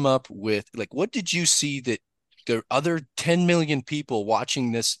to come up with, like, what did you see that the other 10 million people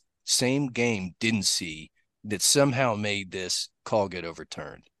watching this same game didn't see that somehow made this call get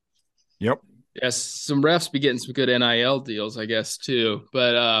overturned? Yep. Yes, some refs be getting some good NIL deals, I guess, too.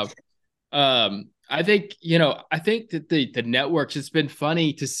 But I think, I think that the networks, it's been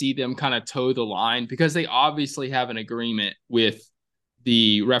funny to see them kind of toe the line because they obviously have an agreement with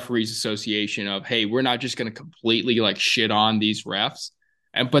the referees association of, hey, we're not just going to completely like shit on these refs.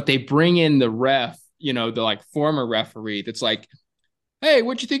 But they bring in the ref, the like former referee that's like, hey,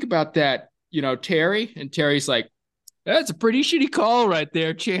 what'd you think about that? Terry? And Terry's like, that's a pretty shitty call right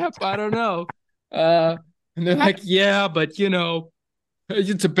there, champ. I don't know. And they're like, yeah, but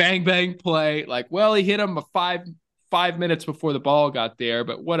it's a bang bang play. Like, well, he hit him a five minutes before the ball got there,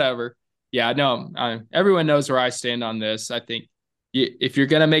 but whatever. Yeah, no, everyone knows where I stand on this. I think if you're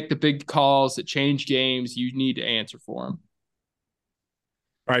gonna make the big calls that change games, you need to answer for them.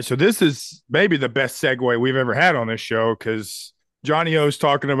 All right, so this is maybe the best segue we've ever had on this show because Johnny O's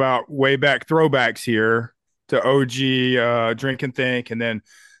talking about way back throwbacks here to OG Drink and Think, and then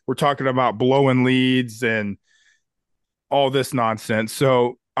we're talking about blowing leads and all this nonsense.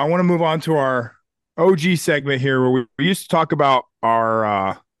 So I want to move on to our OG segment here where we used to talk about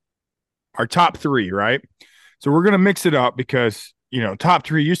our top three, right? So we're gonna mix it up because top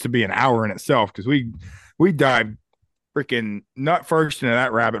three used to be an hour in itself because we dived freaking nut first into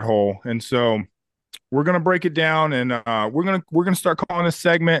that rabbit hole, and so we're gonna break it down and we're gonna start calling this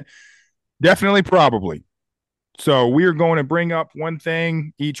segment Definitely Probably. So we are going to bring up one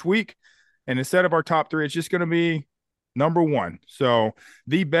thing each week, and instead of our top three, it's just going to be number one. So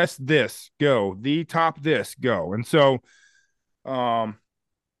the best this go, the top this go, and so 2-0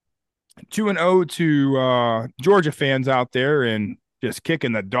 to Georgia fans out there and just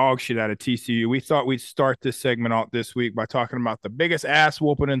kicking the dog shit out of TCU. We thought we'd start this segment out this week by talking about the biggest ass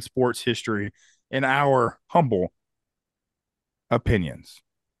whooping in sports history in our humble opinions.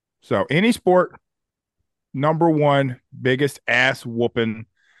 So any sport, number one biggest ass whooping.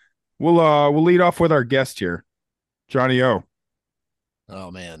 We'll lead off with our guest here, Johnny O.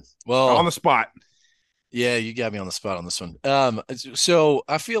 Oh man, well, on the spot. Yeah, you got me on the spot on this one. So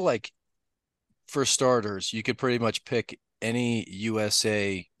I feel like for starters, you could pretty much pick any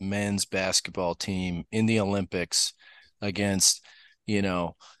USA men's basketball team in the Olympics against,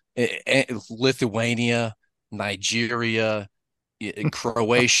 Lithuania, Nigeria,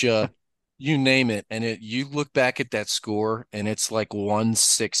 Croatia, you name it. And you look back at that score and it's like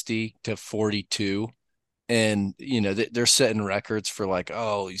 160 to 42. And, they're setting records for like,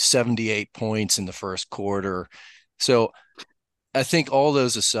 78 points in the first quarter. So I think all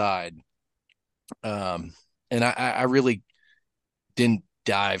those aside, and I really didn't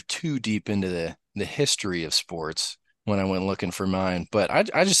dive too deep into the history of sports when I went looking for mine. But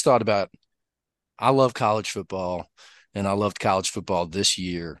I just thought about, I love college football, and I loved college football this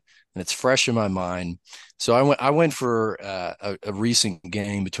year, and it's fresh in my mind. So I went for a recent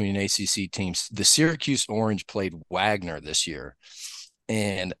game between ACC teams. The Syracuse Orange played Wagner this year,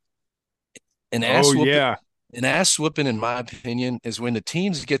 and an ass whooping, in my opinion, is when the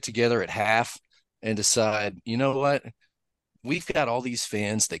teams get together at half and decide, you know what, we've got all these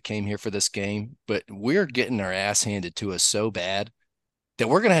fans that came here for this game, but we're getting our ass handed to us so bad that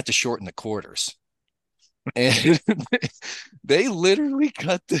we're going to have to shorten the quarters. And they literally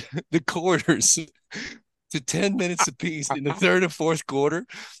cut the quarters to 10 minutes apiece in the third and fourth quarter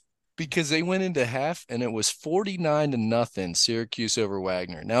because they went into half and it was 49-0 Syracuse over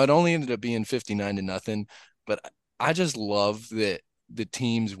Wagner. Now it only ended up being 59-0, but I just love that the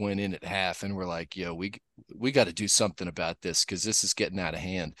teams went in at half and were like, yo, we got to do something about this because this is getting out of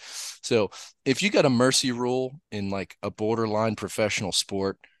hand. So if you got a mercy rule in like a borderline professional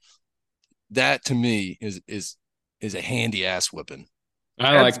sport, that to me is a handy ass whipping.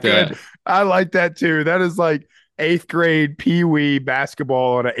 I like that. I like that too. That is like 8th grade pee-wee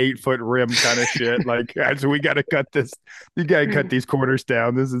basketball on an 8-foot rim kind of shit. Like, so we got to cut this. You got to cut these quarters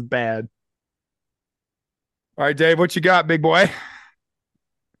down. This is bad. All right, Dave, what you got, big boy?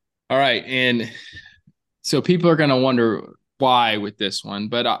 All right, and so people are going to wonder why with this one,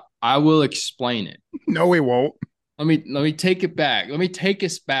 but I will explain it. No, we won't. Let me take it back. Let me take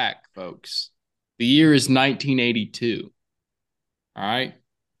us back, folks. The year is 1982. All right.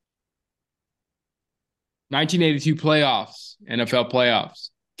 1982 playoffs, NFL playoffs.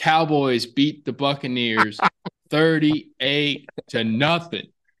 Cowboys beat the Buccaneers 38-0.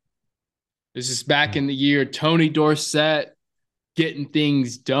 This is back in the year Tony Dorsett getting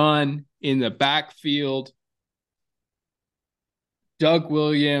things done in the backfield. Doug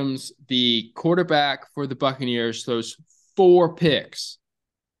Williams, the quarterback for the Buccaneers, throws 4 picks.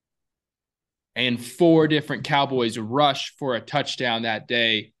 And 4 different Cowboys rush for a touchdown that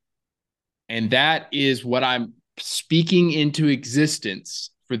day. And that is what I'm speaking into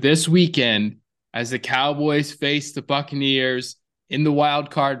existence for this weekend as the Cowboys face the Buccaneers in the wild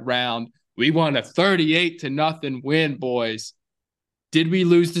card round. We won a 38-0 win, boys. Did we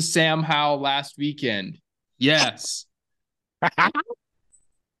lose to Sam Howell last weekend? Yes.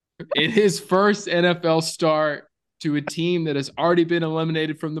 In his first NFL start to a team that has already been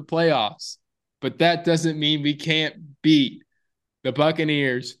eliminated from the playoffs. But that doesn't mean we can't beat the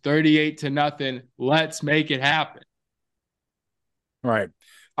Buccaneers 38-0. Let's make it happen. All right.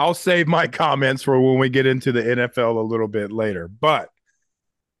 I'll save my comments for when we get into the NFL a little bit later. But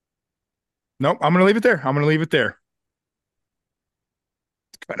nope, I'm going to leave it there.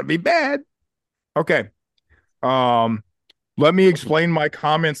 It's going to be bad. Okay. Let me explain my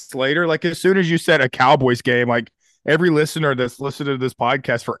comments later. Like, as soon as you said a Cowboys game, like, every listener that's listened to this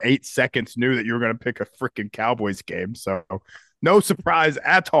podcast for 8 seconds knew that you were going to pick a freaking Cowboys game. So no surprise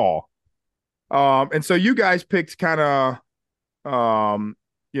at all. And so you guys picked kind of,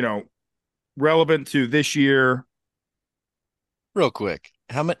 relevant to this year. Real quick,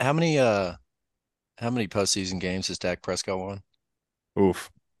 how many postseason games has Dak Prescott won? Oof.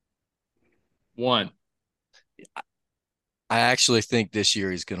 1. I actually think this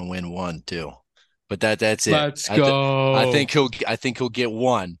year he's going to win 1 too, but that's it. Let's go. I think he'll get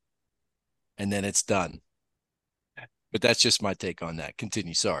 1, and then it's done. But that's just my take on that.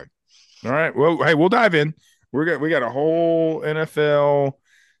 Continue. Sorry. All right. Well, hey, we'll dive in. We got a whole NFL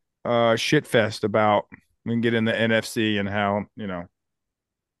shit fest about. We can get in the NFC and how,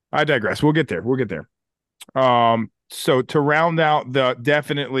 I digress. We'll get there. So to round out the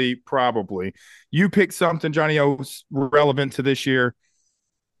definitely, probably, you picked something, Johnny O's relevant to this year.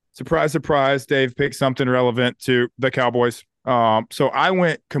 Surprise, surprise. Dave picked something relevant to the Cowboys. So I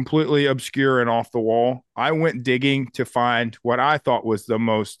went completely obscure and off the wall. I went digging to find what I thought was the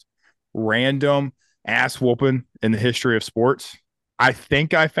most random ass whooping in the history of sports. I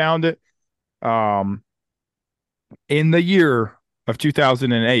think I found it. In the year of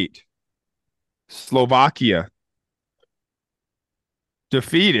 2008, Slovakia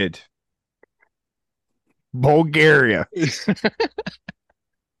defeated Bulgaria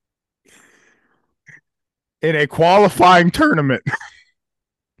in a qualifying tournament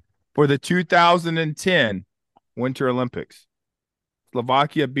for the 2010 Winter Olympics.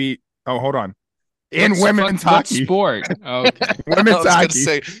 Slovakia beat, hold on. Women's hockey. What sport? Oh, okay. Women's I hockey. was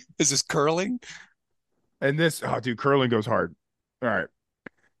going to say, is this curling? And this, curling goes hard. All right.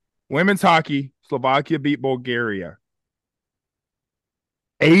 Women's hockey, Slovakia beat Bulgaria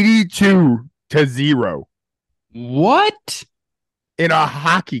 82-0. What? In a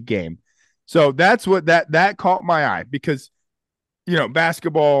hockey game. So that's what that caught my eye because,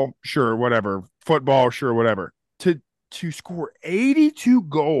 basketball, sure, whatever. Football, sure, whatever. To score 82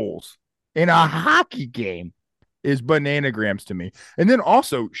 goals in a hockey game is bananagrams to me. And then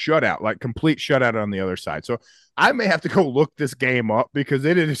also shutout, like complete shutout on the other side. So I may have to go look this game up because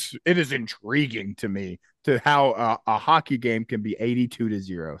it is intriguing to me to how a hockey game can be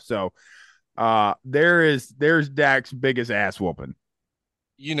 82-0. So there's Dak's biggest ass whooping.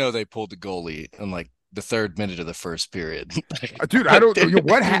 They pulled the goalie in like the 3rd minute of the first period. Dude, I don't know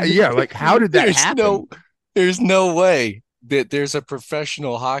what. How did that happen? There's no way that there's a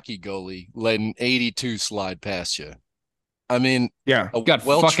professional hockey goalie letting 82 slide past you. I mean, yeah, got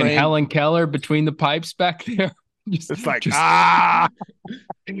fucking Helen Keller between the pipes back there. It's like, did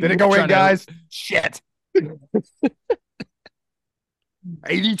it go in, guys? Shit.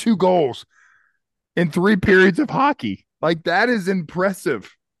 82 goals in 3 periods of hockey. Like, that is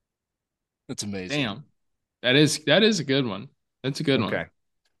impressive. That's amazing. Damn. That is a good one. That's a good one. Okay.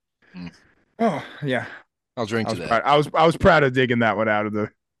 Oh, yeah. I'll drink to that. I was proud of digging that one out of the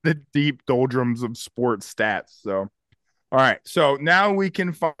deep doldrums of sports stats. So, all right. So now we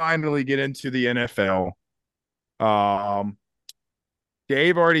can finally get into the NFL.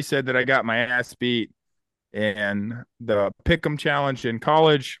 Dave already said that I got my ass beat in the Pick'em Challenge in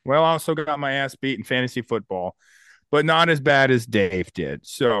college. Well, I also got my ass beat in fantasy football, but not as bad as Dave did.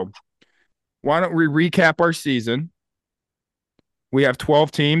 So why don't we recap our season? We have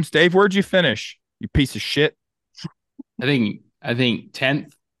 12 teams. Dave, where'd you finish? You piece of shit. I think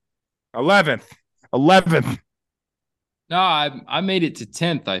 10th. 11th. No, I made it to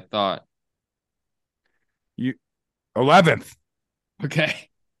 10th, I thought. You 11th. Okay.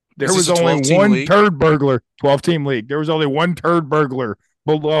 There was only one turd burglar, 12-team league. There was only one turd burglar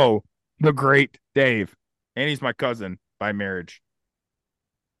below the great Dave. And he's my cousin by marriage.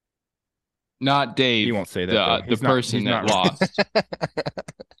 Not Dave. He won't say that. The person that lost.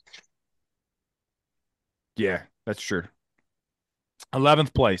 Yeah, that's true.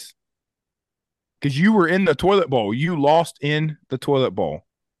 11th place. Because you were in the toilet bowl. You lost in the toilet bowl.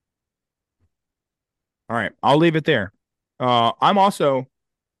 All right, I'll leave it there. I'm also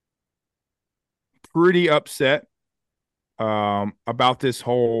pretty upset about this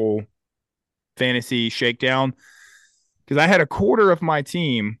whole fantasy shakedown because I had a quarter of my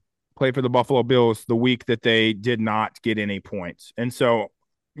team play for the Buffalo Bills the week that they did not get any points. And so,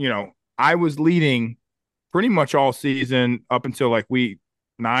 I was leading pretty much all season up until like week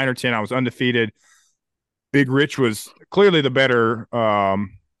 9 or 10. I was undefeated. Big Rich was clearly clearly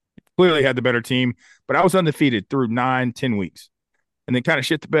had the better team, but I was undefeated through 9-10 weeks. And then kind of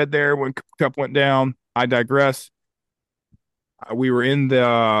shit the bed there when Cup went down. I digress. We were in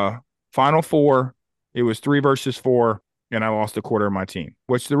the final four. It was 3 versus 4, and I lost a quarter of my team.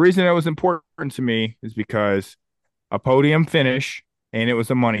 Which the reason it was important to me is because a podium finish, and it was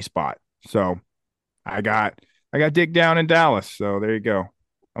a money spot. So I got digged down in Dallas. So there you go.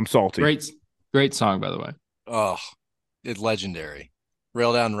 I'm salty. Great song, by the way. Oh, it's legendary.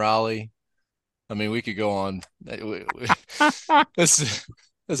 Rail Down Raleigh. I mean, we could go on. That's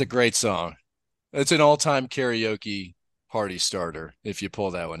a great song. It's an all-time karaoke party starter if you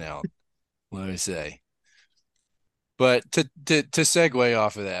pull that one out. Let me say. But to segue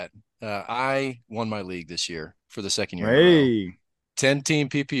off of that, I won my league this year for the second year in a row. 10-team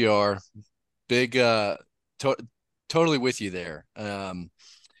PPR. Big, totally with you there.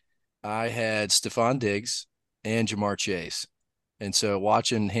 I had Stephon Diggs and Jamar Chase. And so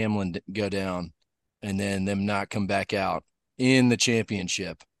watching Hamlin go down and then them not come back out in the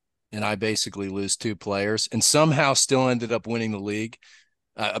championship, and I basically lose 2 players and somehow still ended up winning the league.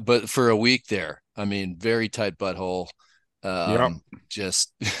 But for a week there, I mean, very tight butthole.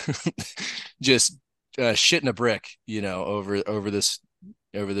 Just shitting a brick, over this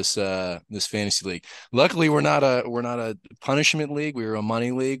fantasy league. Luckily, we're not a punishment league. We were a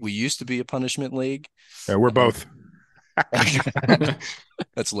money league. We used to be a punishment league. Yeah, we're both.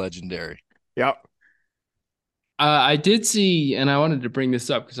 That's legendary. Yep. I did see, and I wanted to bring this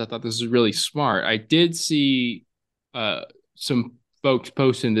up because I thought this was really smart. I did see some folks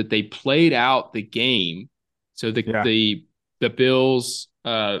posting that they played out the game. So the Bills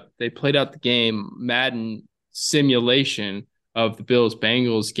they played out the game Madden simulation of the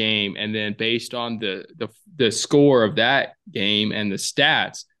Bills-Bengals game, and then based on the score of that game and the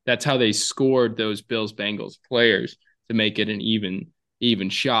stats, that's how they scored those Bills-Bengals players to make it an even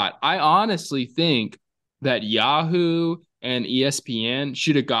shot. I honestly think that Yahoo and ESPN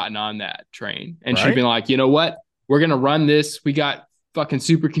should have gotten on that train and should have been like, you know what? We're going to run this. We got fucking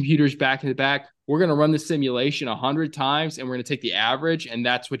supercomputers back in the back. We're going to run the simulation 100 times, and we're going to take the average, and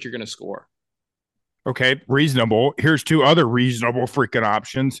that's what you're going to score. Okay, reasonable. Here's 2 other reasonable freaking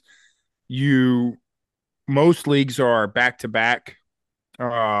options. Most leagues are back-to-back.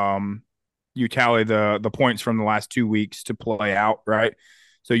 You tally the points from the last 2 weeks to play out, right?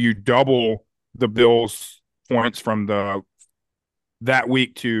 So you double the Bills' points from that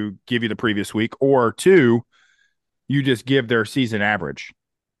week to give you the previous week, or 2, you just give their season average.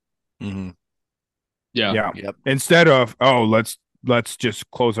 Mm-hmm. Yeah. Yep. Instead of, let's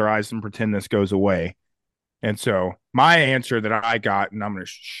just close our eyes and pretend this goes away. And so my answer that I got, and I'm going to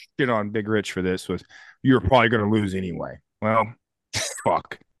shit on Big Rich for this, was you're probably going to lose anyway. Well,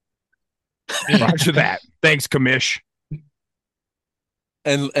 fuck. Roger that. Thanks, Commish.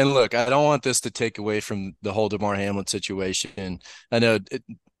 And look, I don't want this to take away from the whole DeMar Hamlin situation. I know,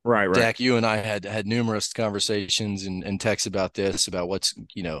 right. Dak, you and I had numerous conversations and texts about this, about what's,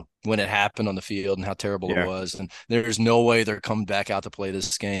 when it happened on the field and how terrible it was. And there's no way they're coming back out to play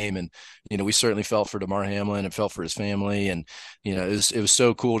this game. And, we certainly felt for DeMar Hamlin and felt for his family. And, it was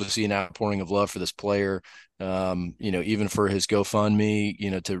so cool to see an outpouring of love for this player. Even for his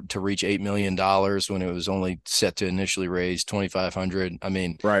GoFundMe, to reach $8 million when it was only set to initially raise $2,500. I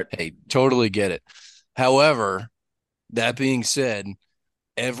mean, right. Hey, totally get it. However, that being said,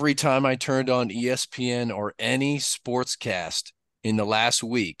 every time I turned on ESPN or any sportscast in the last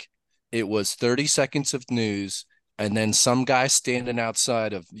week, it was 30 seconds of news and then some guy standing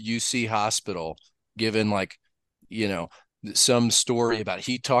outside of UC Hospital giving some story about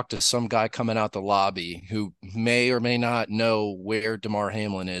he talked to some guy coming out the lobby who may or may not know where DeMar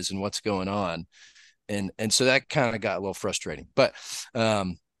Hamlin is and what's going on. And so that kind of got a little frustrating. But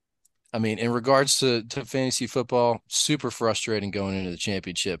I mean, in regards to fantasy football, super frustrating going into the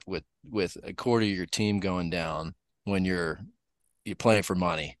championship with a quarter of your team going down when you're playing for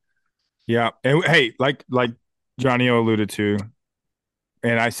money. Yeah. And hey, like Johnny O alluded to,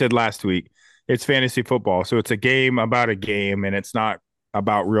 and I said last week, it's fantasy football. So it's a game about a game, and it's not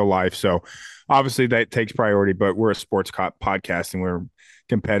about real life. So obviously that takes priority, but we're a sports podcast and we're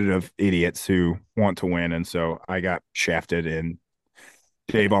competitive idiots who want to win. And so I got shafted and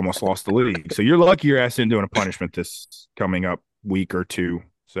Dave almost lost the league. So you're lucky your ass isn't doing a punishment this coming up week or 2.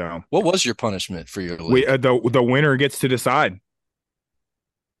 So what was your punishment for your we league? the winner gets to decide.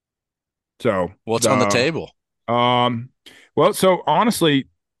 So What's on the table? well, so honestly,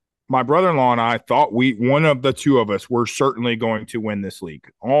 my brother-in-law and I thought one of the two of us were certainly going to win this league.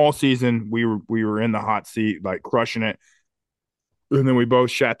 All season we were in the hot seat, like crushing it, and then we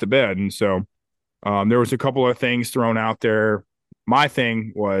both shat the bed. And so there was a couple of things thrown out there. My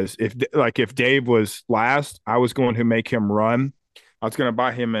thing was if Dave was last, I was going to make him run. I was going to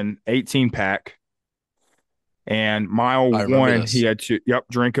buy him an 18 pack. And mile one, he had to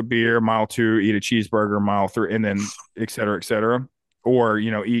drink a beer. Mile two, eat a cheeseburger. Mile three, and then et cetera, et cetera. Or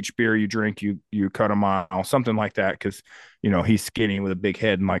each beer you drink, you cut a mile, something like that, because he's skinny with a big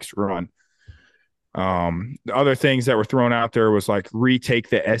head and likes to run. The other things that were thrown out there was like retake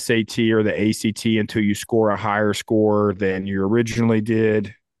the SAT or the ACT until you score a higher score than you originally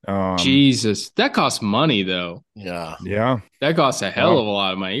did. Jesus, that costs money though. Yeah, that costs a hell of a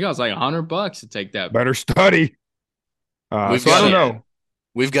lot of money. It costs like $100 to take that. Better study. I don't know.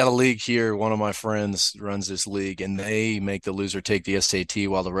 We've got a league here. One of my friends runs this league, and they make the loser take the SAT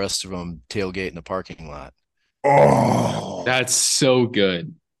while the rest of them tailgate in the parking lot. Oh, that's so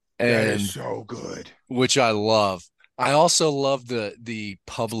good. That is so good. Which I love. I also love the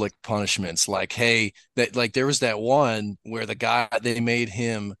public punishments. Like, hey, there was that one where the guy, they made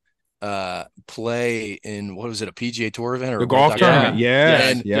him play in, what was it, a PGA Tour event or the golf tournament?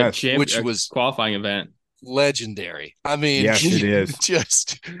 Yes, which was qualifying event. Legendary. I mean, yes, it is.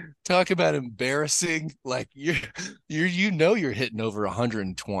 Just talk about embarrassing. Like you're hitting over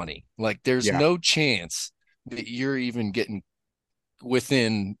 120. Like there's no chance that you're even getting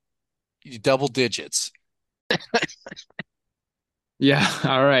within double digits. Yeah.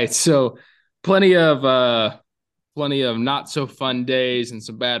 All right. So plenty of not so fun days and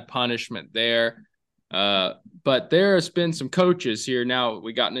some bad punishment there. But there has been some coaches here now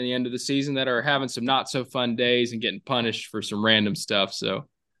we gotten to the end of the season that are having some not so fun days and getting punished for some random stuff. So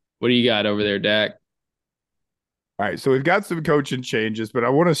what do you got over there, Dak? All right. So we've got some coaching changes, but I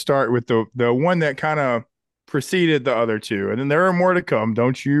want to start with the one that kind of preceded the other two. And then there are more to come.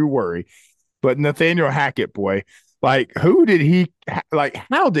 Don't you worry. But Nathaniel Hackett, boy, how did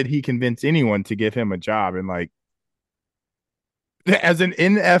he convince anyone to give him a job? And as an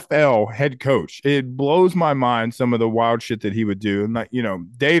NFL head coach, it blows my mind some of the wild shit that he would do.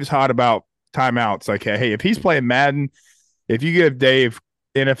 And Dave's hot about timeouts. Like, hey, if he's playing Madden, if you give Dave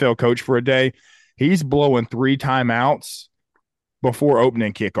NFL coach for a day, he's blowing 3 timeouts before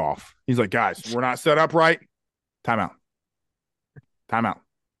opening kickoff. He's like, guys, we're not set up right. Timeout.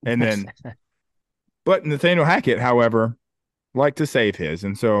 And then, but Nathaniel Hackett, however, liked to save his.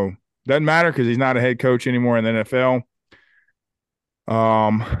 And so doesn't matter because he's not a head coach anymore in the NFL.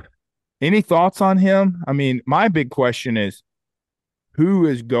 Any thoughts on him? I mean, my big question is who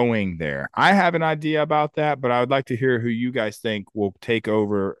is going there? I have an idea about that, but I would like to hear who you guys think will take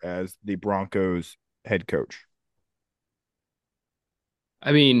over as the Broncos head coach.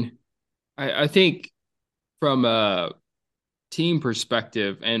 I mean, I think from a team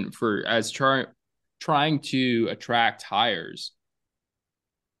perspective and for as trying to attract hires,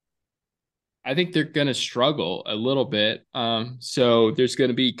 I think they're going to struggle a little bit. So there's going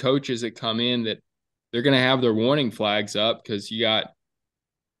to be coaches that come in that they're going to have their warning flags up because you got.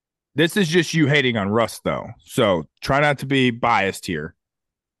 This is just you hating on Russ, though. So try not to be biased here.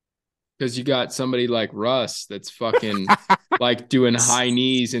 Because you got somebody like Russ that's fucking doing high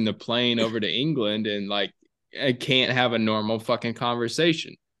knees in the plane over to England and I can't have a normal fucking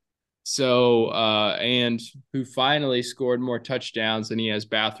conversation. So, and who finally scored more touchdowns than he has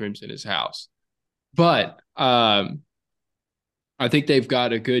bathrooms in his house. But I think they've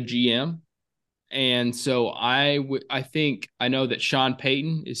got a good GM. And so I know that Sean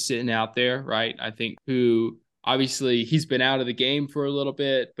Payton is sitting out there, right? I think who obviously he's been out of the game for a little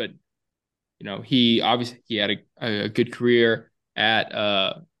bit, but he had a good career at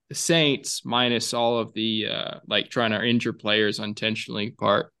the Saints minus all of the trying to injure players unintentionally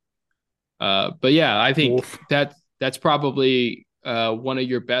part. But yeah, I think that's probably one of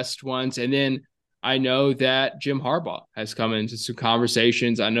your best ones. And then I know that Jim Harbaugh has come into some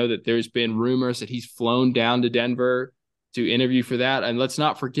conversations. I know that there's been rumors that he's flown down to Denver to interview for that. And let's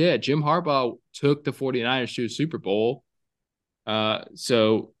not forget, Jim Harbaugh took the 49ers to a Super Bowl.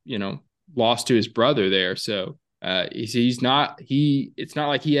 So, lost to his brother there. So it's not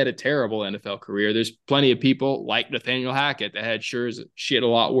like he had a terrible NFL career. There's plenty of people like Nathaniel Hackett that had sure as shit a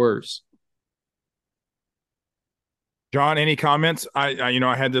lot worse. John, any comments? I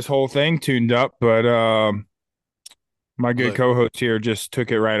had this whole thing tuned up, but my good co-host here just took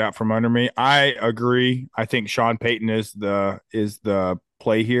it right out from under me. I agree. I think Sean Payton is the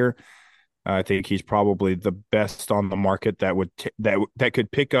play here. I think he's probably the best on the market that would that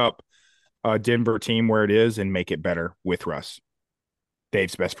could pick up a Denver team where it is and make it better with Russ,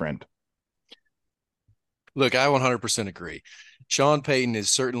 Dave's best friend. Look, I 100% agree. Sean Payton is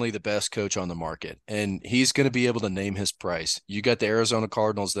certainly the best coach on the market, and he's going to be able to name his price. You got the Arizona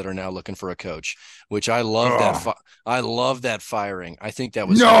Cardinals that are now looking for a coach, which I love that. I love that firing. I think that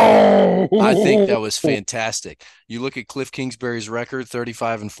was I think that was fantastic. You look at Cliff Kingsbury's record,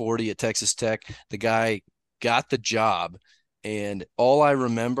 35-40 at Texas Tech. The guy got the job, and all I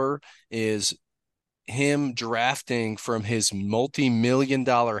remember is him drafting from his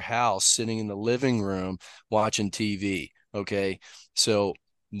multi-million-dollar house, sitting in the living room watching TV. Okay. So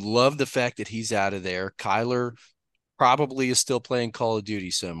love the fact that he's out of there. Kyler probably is still playing Call of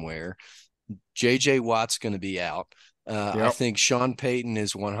Duty somewhere. JJ Watt's going to be out. I think Sean Payton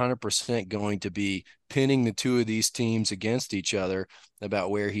is 100% going to be pinning the two of these teams against each other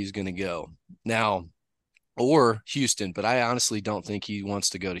about where he's going to go now, or Houston. But I honestly don't think he wants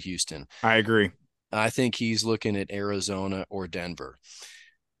to go to Houston. I agree. I think he's looking at Arizona or Denver.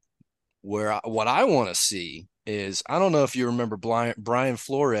 What I want to see is, I don't know if you remember Brian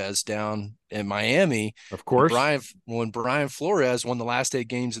Flores down in Miami. Of course. When Brian Flores won the last 8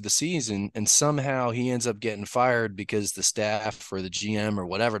 games of the season, and somehow he ends up getting fired because the staff or the GM or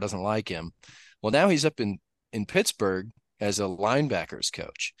whatever doesn't like him. Well, now he's up in Pittsburgh as a linebackers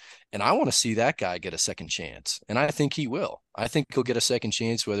coach. And I want to see that guy get a second chance. And I think he will. I think he'll get a second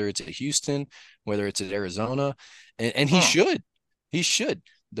chance, whether it's at Houston, whether it's at Arizona. And he should. He should.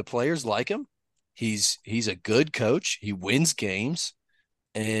 The players like him. He's a good coach. He wins games.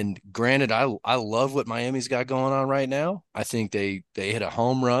 And granted, I love what Miami's got going on right now. I think they hit a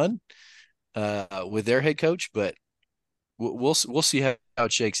home run with their head coach, but we'll see how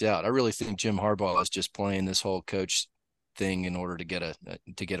it shakes out. I really think Jim Harbaugh is just playing this whole coach thing in order to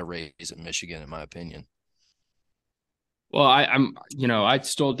get a raise at Michigan, in my opinion. Well, I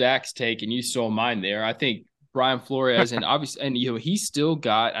stole Dak's take and you stole mine there. I think Brian Flores and obviously, and he's still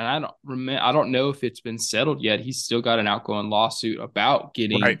got, and I don't know if it's been settled yet. He's still got an outgoing lawsuit about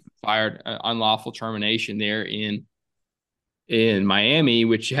getting fired, unlawful termination there in Miami,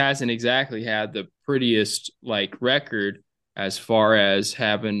 which hasn't exactly had the prettiest record as far as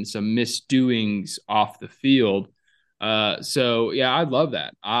having some misdoings off the field. So yeah, I love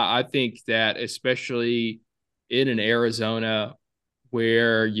that. I think that especially in an Arizona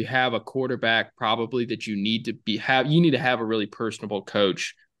where you have a quarterback probably that you need to have a really personable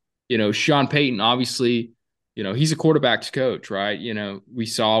coach. Sean Payton, obviously, he's a quarterback's coach, right? We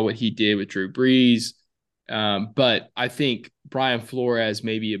saw what he did with Drew Brees. But I think Brian Flores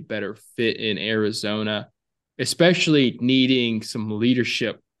may be a better fit in Arizona, especially needing some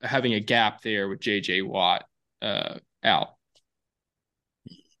leadership, having a gap there with JJ Watt out.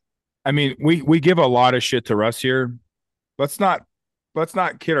 I mean, we give a lot of shit to Russ here. Let's not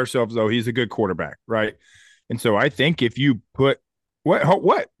kid ourselves, though. He's a good quarterback, right? And so I think if you put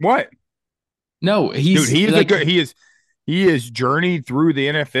what? No, he is journeyed through the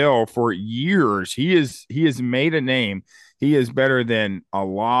NFL for years. He has made a name. He is better than a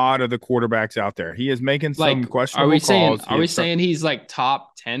lot of the quarterbacks out there. He is making some questionable calls. Are we saying he's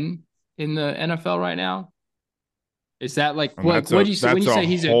top 10 in the NFL right now? Is that what do you say when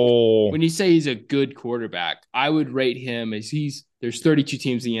you say he's a good quarterback? I would rate him as there's 32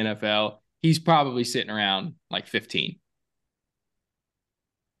 teams in the NFL. He's probably sitting around 15.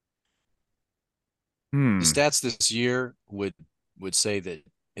 The stats this year would say that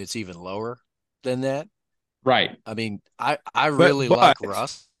it's even lower than that. Right. I mean, I really like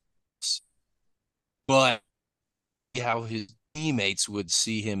Russ, but how his teammates would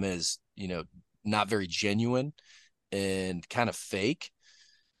see him as, not very genuine and kind of fake.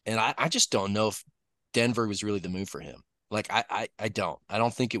 And I just don't know if Denver was really the move for him. I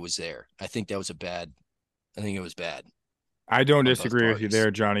don't think it was there. I think it was bad. I don't disagree with you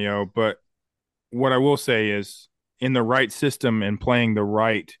there, Johnny O, but what I will say is, in the right system and playing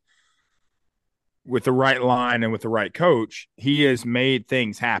with the right line and with the right coach, he has made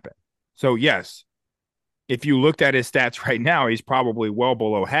things happen. So yes, if you looked at his stats right now, he's probably well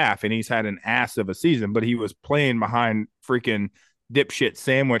below half, and he's had an ass of a season, but he was playing behind freaking dipshit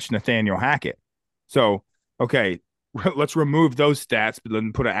sandwich Nathaniel Hackett. So, okay, let's remove those stats, but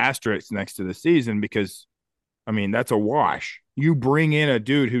then put an asterisk next to the season, because, I mean, that's a wash. You bring in a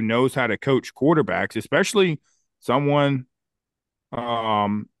dude who knows how to coach quarterbacks, especially someone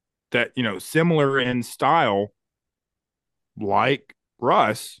that, similar in style like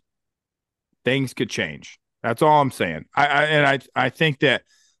Russ, things could change. That's all I'm saying. I think that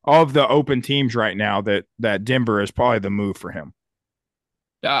of the open teams right now, that Denver is probably the move for him.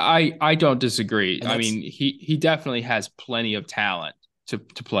 I don't disagree. And I mean, he definitely has plenty of talent to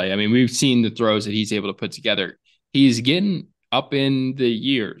play. I mean, we've seen the throws that he's able to put together. He's getting up in the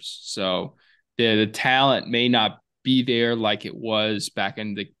years, so the talent may not be there like it was back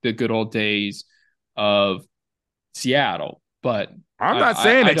in the good old days of Seattle. But I'm not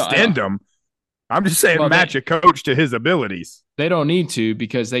saying I don't. extend him. I'm just saying Well, match a coach to his abilities. they don't need to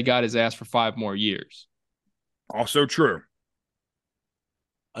because they got his ass for 5 more years. Also true.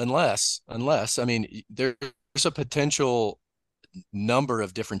 unless I mean, there's a potential number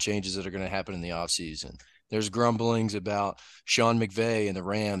of different changes that are going to happen in the offseason. There's grumblings about Sean McVay and the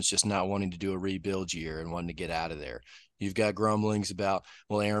Rams just not wanting to do a rebuild year and wanting to get out of there. You've got grumblings about,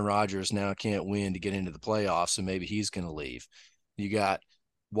 well, Aaron Rodgers now can't win to get into the playoffs, so maybe he's going to leave. You got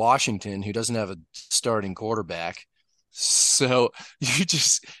Washington, who doesn't have a starting quarterback. So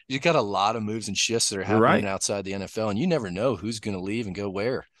you got a lot of moves and shifts that are happening outside the NFL, and you never know who's going to leave and go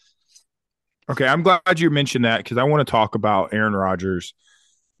where. Okay, I'm glad you mentioned that because I want to talk about Aaron Rodgers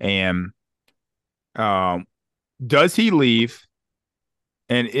and does he leave?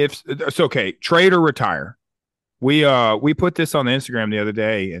 And if it's okay, trade or retire. We put this on the Instagram the other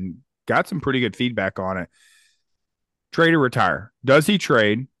day and got some pretty good feedback on it. Trade or retire. Does he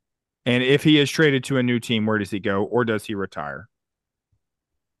trade? And if he is traded to a new team, where does he go? Or does he retire?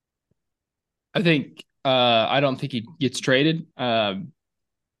 I think I don't think he gets traded.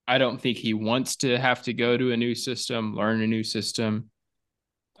 I don't think he wants to have to go to a new system, learn a new system.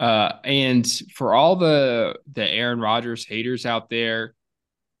 And for all the Aaron Rodgers haters out there,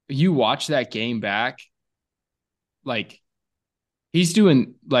 you watch that game back, like he's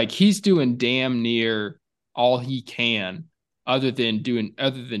doing damn near all he can other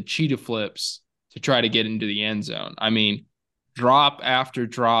than cheetah flips to try to get into the end zone. I mean, drop after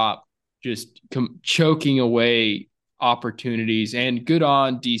drop, just choking away opportunities. And good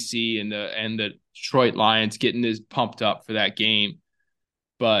on DC and the Detroit Lions getting this pumped up for that game.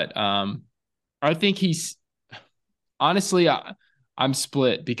 But I think he's honestly, I'm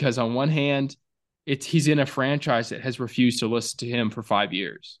split because on one hand, he's in a franchise that has refused to listen to him for 5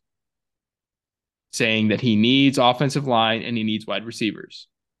 years, saying that he needs offensive line and he needs wide receivers.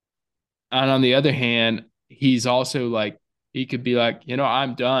 And on the other hand, he's also like, he could be like,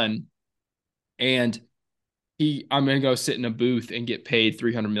 I'm done. And I'm going to go sit in a booth and get paid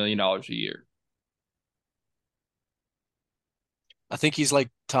 $300 million a year. I think he's like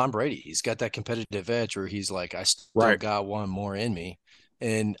Tom Brady. He's got that competitive edge where he's like, I still got one more in me.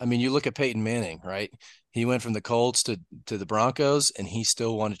 And I mean, you look at Peyton Manning, right? He went from the Colts to the Broncos and he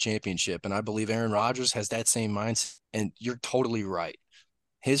still won a championship. And I believe Aaron Rodgers has that same mindset. And you're totally right.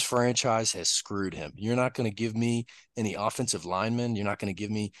 His franchise has screwed him. You're not going to give me any offensive linemen. You're not going to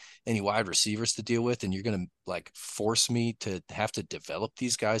give me any wide receivers to deal with. And you're going to like force me to have to develop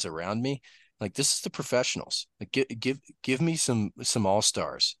these guys around me. Like, this is the professionals. Like, give me some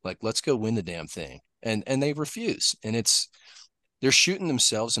all-stars. Like, let's go win the damn thing. And they refuse. And they're shooting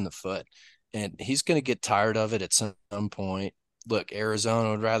themselves in the foot. And he's going to get tired of it at some point. Look, Arizona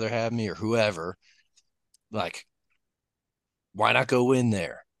would rather have me or whoever. Like, why not go win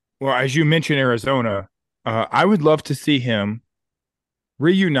there? Well, as you mentioned Arizona, I would love to see him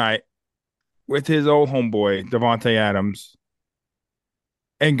reunite with his old homeboy, Devontae Adams,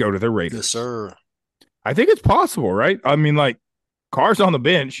 and go to the Raiders. Yes, sir. I think it's possible, right? I mean, like, Carr's on the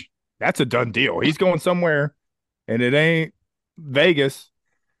bench. That's a done deal. He's going somewhere, and it ain't Vegas.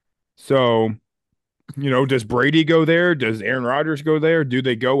 So, does Brady go there? Does Aaron Rodgers go there? Do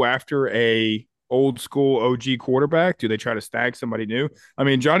they go after a old school OG quarterback? Do they try to stag somebody new? I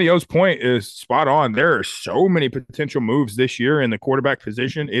mean, Johnny O's point is spot on. There are so many potential moves this year in the quarterback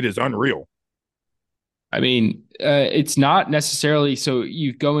position. It is unreal. I mean, it's not necessarily so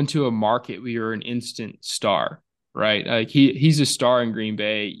you go into a market where you're an instant star, right? Like he's a star in Green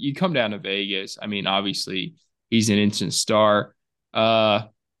Bay. You come down to Vegas. I mean, obviously he's an instant star. But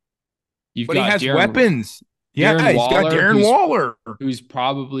he has weapons. Yeah, he's got Darren Waller, who's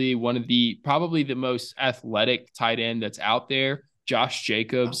probably the most athletic tight end that's out there. Josh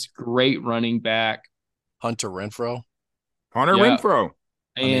Jacobs, great running back. Hunter Renfrow.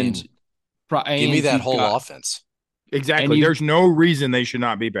 And give me that whole offense. Exactly. There's no reason they should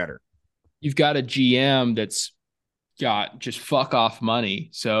not be better. You've got a GM that's got just fuck off money.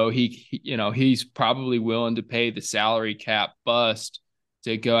 So he's probably willing to pay the salary cap bust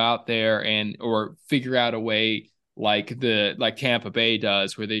to go out there or figure out a way like Tampa Bay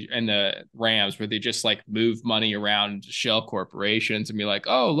does and the Rams where they just like move money around to shell corporations and be like,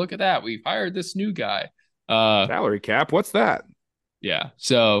 oh, look at that. We've hired this new guy. Salary cap. What's that? Yeah.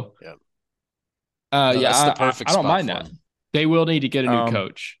 So that's the perfect I don't spot mind for that. him. They will need to get a new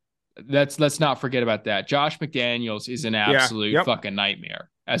coach. Let's not forget about that. Josh McDaniels is an absolute fucking nightmare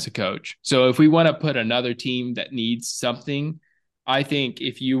as a coach. So if we want to put another team that needs something, I think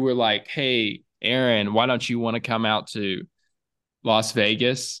if you were like, hey, Aaron, why don't you want to come out to Las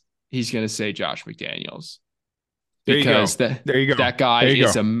Vegas? He's going to say Josh McDaniels. Because that guy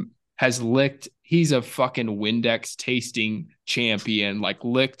has licked, he's a fucking Windex tasting champion, like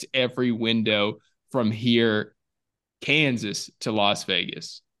licked every window from here, Kansas to Las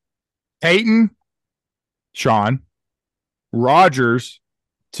Vegas. Peyton, Sean, Rodgers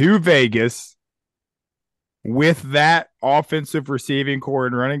to Vegas with that offensive receiving core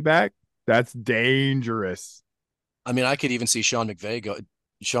and running back. That's dangerous. I mean, I could even see Sean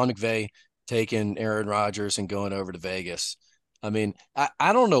McVay taking Aaron Rodgers and going over to Vegas. I mean,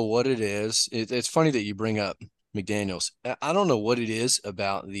 I don't know what it is. It's funny that you bring up McDaniels. I don't know what it is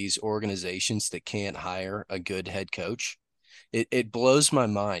about these organizations that can't hire a good head coach. It blows my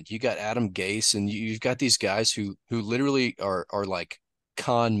mind. You got Adam Gase, and you've got these guys who literally are like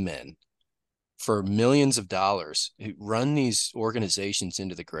con men for millions of dollars, who run these organizations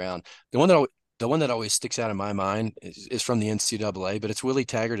into the ground. The one that always sticks out in my mind is from the NCAA, but it's Willie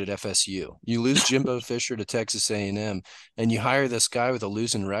Taggart at FSU. You lose Jimbo Fisher to Texas A&M, and you hire this guy with a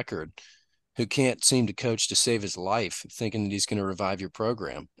losing record who can't seem to coach to save his life, thinking that he's going to revive your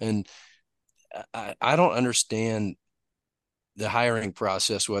program. And I don't understand the hiring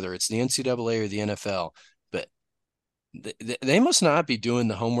process, whether it's the NCAA or the NFL, but they must not be doing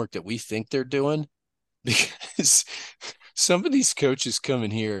the homework that we think they're doing, because some of these coaches come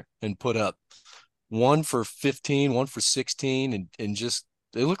in here and put up 1 for 15, 1 for 16, and just,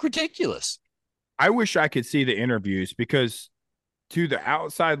 they look ridiculous. I wish I could see the interviews, because to the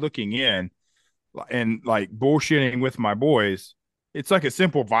outside looking in and like bullshitting with my boys, it's like a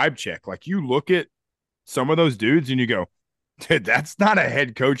simple vibe check. Like, you look at some of those dudes and you go, dude, that's not a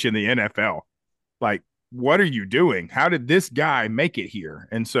head coach in the NFL. Like, what are you doing? How did this guy make it here?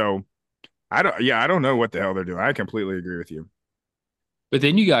 And so I don't know what the hell they're doing. I completely agree with you. But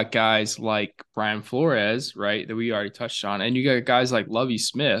then you got guys like Brian Flores, right, that we already touched on. And you got guys like Lovie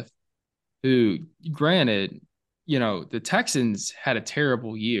Smith, who, granted, the Texans had a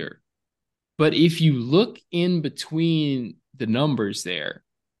terrible year. But if you look in between the numbers there,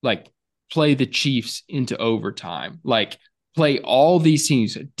 like play the Chiefs into overtime, like play all these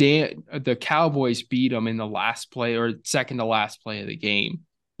teams. The Cowboys beat them in the last play or second to last play of the game.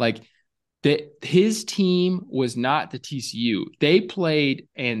 Like, his team was not the TCU. They played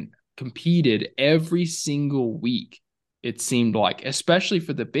and competed every single week, it seemed like, especially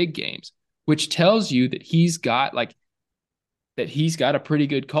for the big games, which tells you that he's got a pretty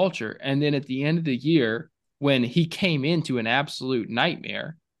good culture. And then at the end of the year, when he came into an absolute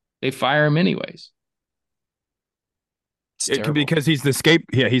nightmare, they fire him anyways. Because he's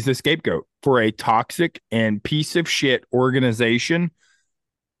the scapegoat for a toxic and piece of shit organization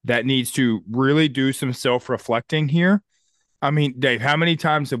that needs to really do some self-reflecting here. I mean, Dave, how many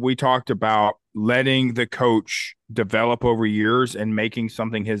times have we talked about letting the coach develop over years and making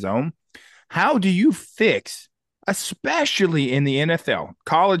something his own? How do you fix, especially in the NFL?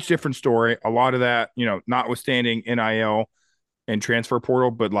 College, different story. A lot of that, notwithstanding NIL and transfer portal,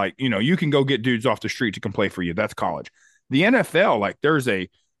 but you can go get dudes off the street to come play for you. That's college. The NFL,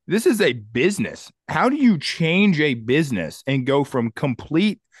 this is a business. How do you change a business and go from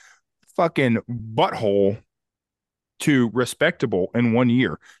complete fucking butthole to respectable in 1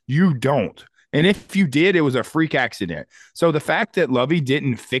 year? You don't. And if you did, it was a freak accident. So the fact that Lovey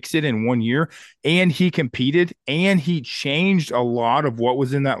didn't fix it in 1 year, and he competed and he changed a lot of what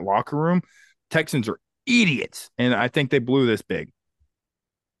was in that locker room, Texans are idiots. And I think they blew this big.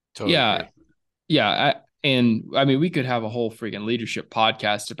 Totally. Yeah. Yeah. We could have a whole freaking leadership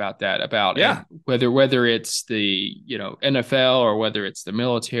podcast about that, whether it's the, NFL or whether it's the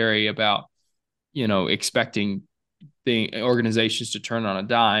military, about, expecting the organizations to turn on a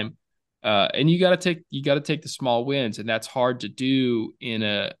dime. And you got to take the small wins, and that's hard to do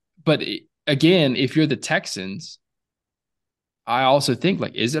but again, if you're the Texans, I also think,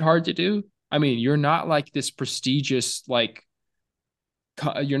 is it hard to do? I mean, you're not like this prestigious,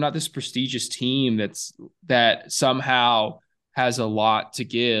 you're not this prestigious team that somehow has a lot to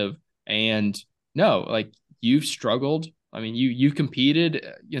give. And no, you've struggled. I mean, you competed,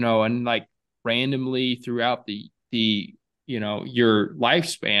 and randomly throughout the your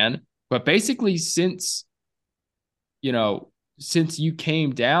lifespan, but basically since you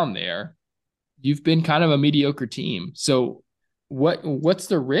came down there, you've been kind of a mediocre team. So what's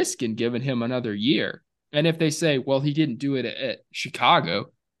the risk in giving him another year? And if they say, well, he didn't do it at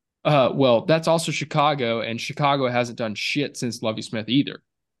Chicago, Well, that's also Chicago, and Chicago hasn't done shit since Lovie Smith either.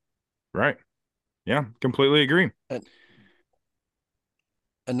 Right. Yeah, completely agree. And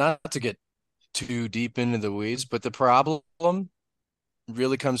not to get too deep into the weeds, but the problem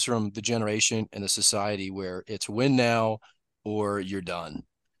really comes from the generation and the society where it's win now or you're done,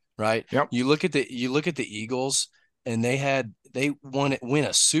 right? Yep. You look at the Eagles, and they win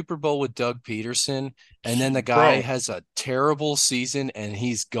a Super Bowl with Doug Peterson, and then the guy Bro. has a terrible season and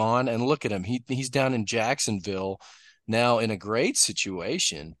he's gone. And look at him, he's down in Jacksonville now in a great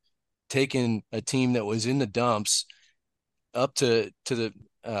situation, taking a team that was in the dumps up to the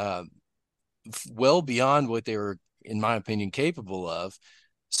well beyond what they were, in my opinion, capable of,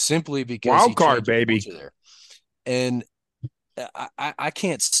 simply because he Wild card, changed the baby. culture there. And I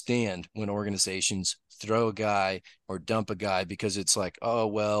can't stand when organizations throw a guy or dump a guy because it's like, oh,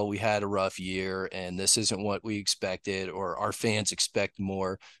 well, we had a rough year and this isn't what we expected, or our fans expect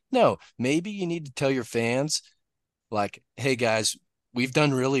more. No, maybe you need to tell your fans, like, hey, guys, we've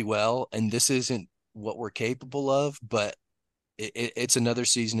done really well and this isn't what we're capable of, but it's another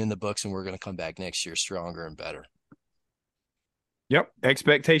season in the books and we're going to come back next year stronger and better. Yep.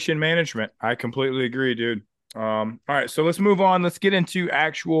 Expectation management. I completely agree, dude. All right, so let's move on. Let's get into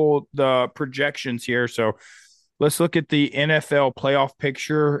the projections here. So let's look at the NFL playoff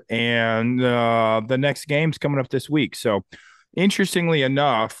picture and the next games coming up this week. So interestingly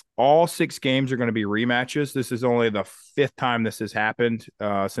enough, all 6 games are going to be rematches. This is only the 5th time this has happened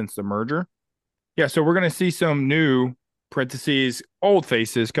since the merger. Yeah, so we're going to see some new parentheses, old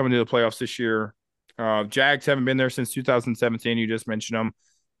faces coming to the playoffs this year. Jags haven't been there since 2017. You just mentioned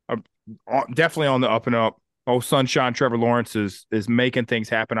them. Definitely on the up and up. Oh, Sunshine Trevor Lawrence is making things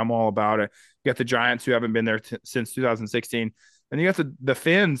happen. I'm all about it. You got the Giants who haven't been there since 2016. And you got the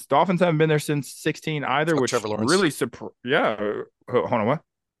Fins. Dolphins haven't been there since 16 either, which Trevor Lawrence. Really yeah. Hold on, what?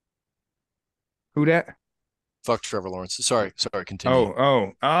 Who that? Fuck Trevor Lawrence. Sorry, continue.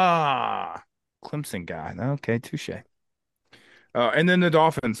 Clemson guy. Okay, touche. And then the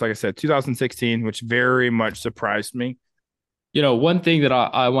Dolphins, like I said, 2016, which very much surprised me. One thing that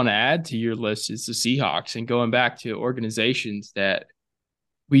I want to add to your list is the Seahawks, and going back to organizations that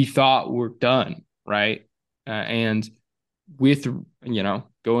we thought were done, right? And with,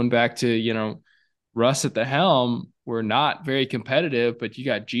 going back to, Russ at the helm, we're not very competitive, but you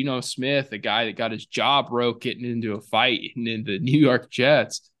got Geno Smith, a guy that got his jaw broke getting into a fight, and then the New York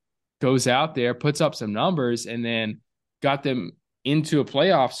Jets goes out there, puts up some numbers, and then got them into a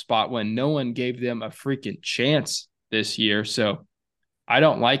playoff spot when no one gave them a freaking chance this year. So I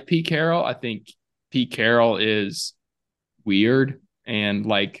don't like Pete Carroll. I think Pete Carroll is weird and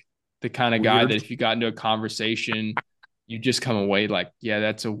like the kind of guy that if you got into a conversation, you just come away like, yeah,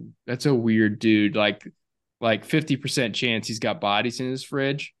 that's a weird dude. Like 50% chance he's got bodies in his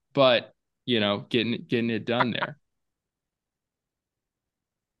fridge, but getting it done there.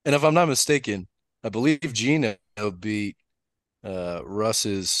 And if I'm not mistaken, I believe Gino beat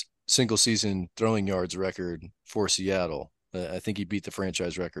Russ's single season throwing yards record for Seattle. I think he beat the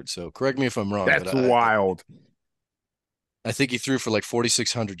franchise record. So correct me if I'm wrong. That's wild. I think he threw for like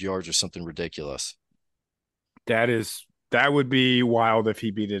 4,600 yards or something ridiculous. That would be wild if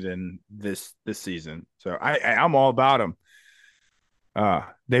he beat it in this season. So I'm all about him.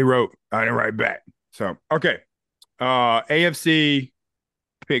 They wrote, I didn't write back. So okay. AFC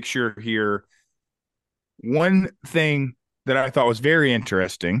picture here. One thing that I thought was very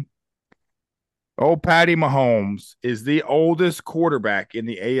interesting. Old Patty Mahomes is the oldest quarterback in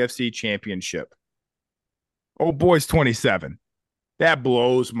the AFC Championship. Old boy's 27. That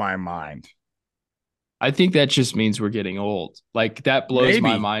blows my mind. I think that just means we're getting old. Like that blows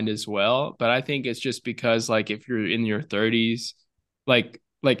my mind as well. But I think it's just because like if you're in your 30s, like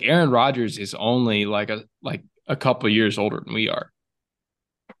Aaron Rodgers is only like a couple of years older than we are.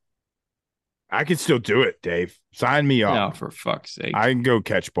 I can still do it, Dave. Sign me up. No, for fuck's sake. I can go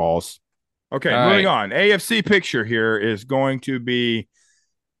catch balls. Okay, moving on. AFC picture here is going to be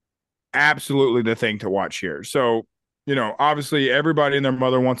absolutely the thing to watch here. So, obviously everybody and their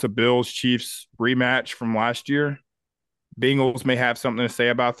mother wants a Bills-Chiefs rematch from last year. Bengals may have something to say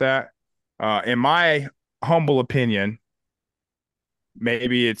about that. In my humble opinion,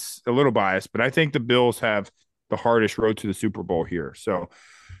 maybe it's a little biased, but I think the Bills have the hardest road to the Super Bowl here. So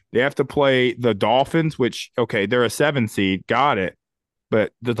they have to play the Dolphins, which, okay, they're a 7 seed. Got it.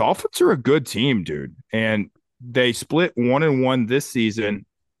 But the Dolphins are a good team, dude. And they split 1-1 this season,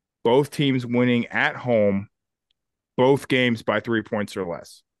 both teams winning at home, both games by 3 points or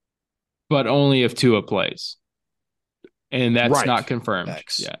less. But only if Tua plays. And that's not confirmed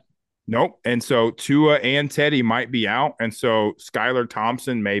yet. Nope. And so Tua and Teddy might be out. And so Skylar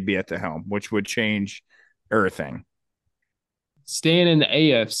Thompson may be at the helm, which would change everything. Staying in the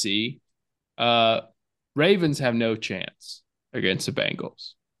AFC, Ravens have no chance against the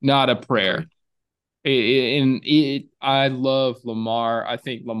Bengals. Not a prayer. I love Lamar. I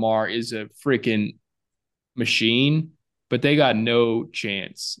think Lamar is a freaking machine, but they got no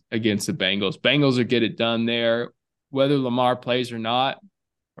chance against the Bengals. Bengals will get it done there, whether Lamar plays or not.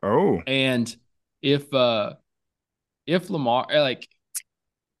 Oh. And if Lamar, like,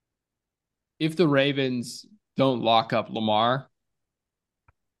 if the Ravens don't lock up Lamar,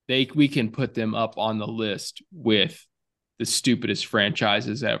 we can put them up on the list with the stupidest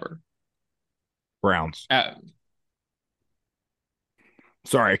franchises ever. Browns.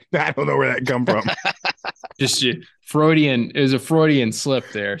 Sorry, I don't know where that come from. Just Freudian. It was a Freudian slip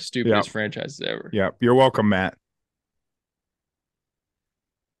there. Stupidest franchises ever. Yeah, you're welcome, Matt.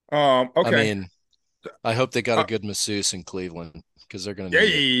 Okay. I mean, I hope they got a good masseuse in Cleveland because they're going to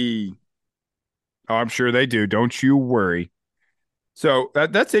need it. Oh, I'm sure they do. Don't you worry. So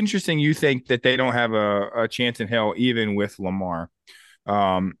that's interesting. You think that they don't have a chance in hell even with Lamar.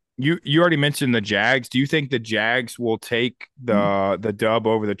 You already mentioned the Jags. Do you think the Jags will take the dub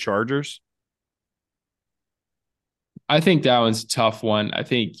over the Chargers? I think that one's a tough one. I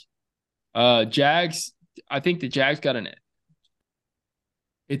think Jags. I think the Jags got an.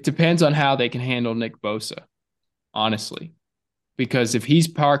 It depends on how they can handle Nick Bosa, honestly, because if he's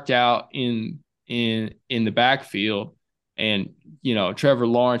parked out in the backfield, and Trevor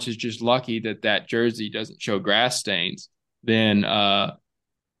Lawrence is just lucky that jersey doesn't show grass stains, then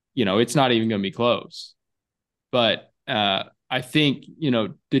it's not even going to be close. But I think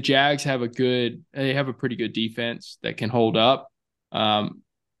the Jags have a pretty good defense that can hold up.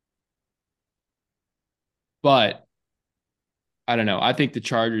 But I don't know. I think the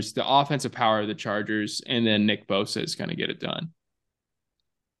Chargers, the offensive power of the Chargers, and then Nick Bosa is going to get it done.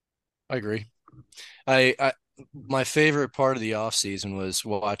 I agree. My favorite part of the offseason was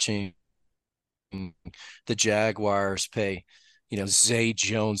watching the Jaguars pay, Zay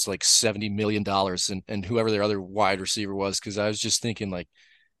Jones like $70 million and whoever their other wide receiver was, because I was just thinking, like,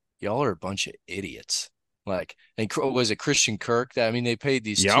 y'all are a bunch of idiots. Like, and was it Christian Kirk? I mean, they paid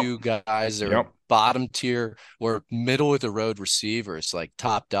these two guys that are bottom tier or middle of the road receivers, like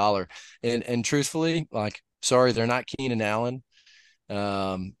top dollar. And truthfully, like, sorry, they're not Keenan Allen.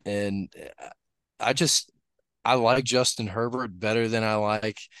 And I like Justin Herbert better than I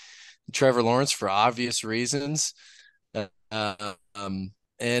like Trevor Lawrence for obvious reasons. And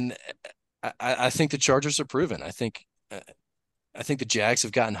I think the Chargers are proven. I think the Jags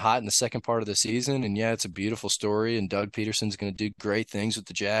have gotten hot in the second part of the season, and yeah, it's a beautiful story. And Doug Peterson's going to do great things with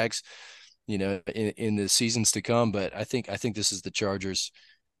the Jags, in the seasons to come. But I think this is the Chargers'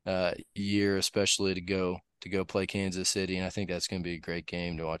 year, especially to go play Kansas City, and I think that's going to be a great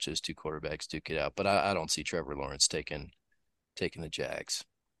game to watch those two quarterbacks duke it out. But I don't see Trevor Lawrence taking the Jags.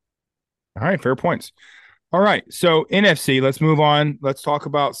 All right, fair points. All right, so NFC, let's move on. Let's talk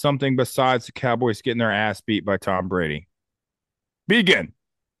about something besides the Cowboys getting their ass beat by Tom Brady. Begin.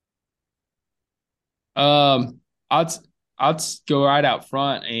 I'll go right out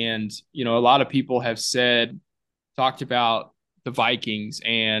front, and a lot of people have talked about the Vikings,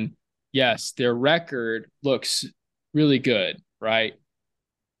 and yes, their record looks really good, right?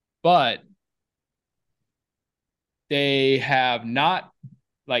 But they have not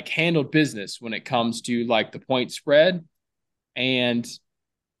handled business when it comes to the point spread. And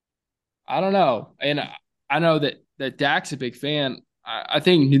I don't know. And I know that Dak's a big fan. I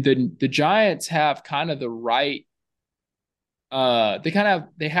think the Giants have kind of the right they have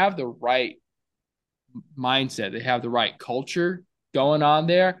the right mindset. They have the right culture going on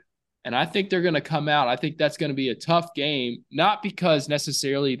there. And I think they're going to come out. I think that's going to be a tough game, not because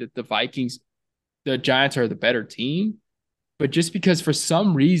necessarily that the Giants are the better team, but just because for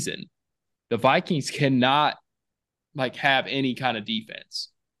some reason the Vikings cannot have any kind of defense.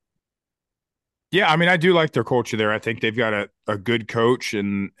 Yeah, I mean, I do like their culture there. I think they've got a good coach,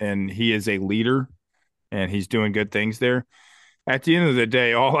 and he is a leader, and he's doing good things there. At the end of the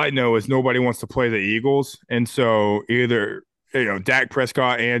day, all I know is nobody wants to play the Eagles, and so either Dak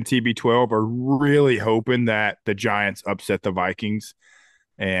Prescott and TB12 are really hoping that the Giants upset the Vikings,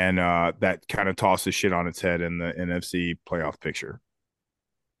 and that kind of tosses shit on its head in the NFC playoff picture.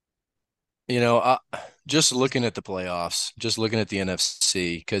 Just looking at the playoffs, just looking at the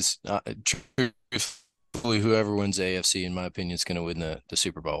NFC, because truthfully, whoever wins the AFC, in my opinion, is going to win the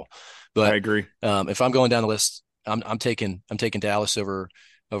Super Bowl. But I agree. If I'm going down the list, I'm taking Dallas over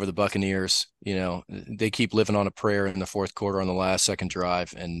over the Buccaneers. They keep living on a prayer in the fourth quarter on the last second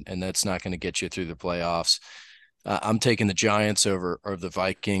drive, and that's not going to get you through the playoffs. I'm taking the Giants over the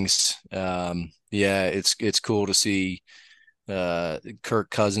Vikings. Yeah, it's cool to see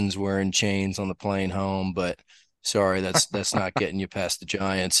Kirk Cousins wearing chains on the plane home, but sorry, that's not getting you past the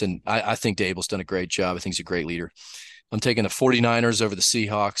Giants. And I think Dable's done a great job. I think he's a great leader. I'm taking the 49ers over the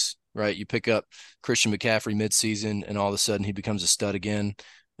Seahawks, right? You pick up Christian McCaffrey midseason, and all of a sudden he becomes a stud again.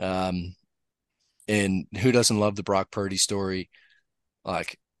 And who doesn't love the Brock Purdy story?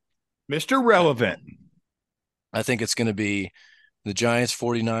 Like Mr. Relevant. I think it's going to be the Giants,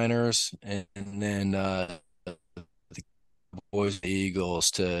 49ers, and then the boys, the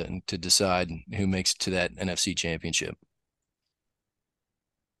Eagles to decide who makes it to that NFC championship.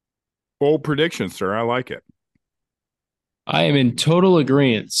 Bold prediction, sir. I like it. I am in total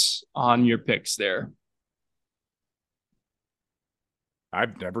agreement on your picks there.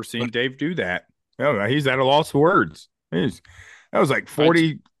 I've never seen Dave do that. No, he's at a loss for words. That was like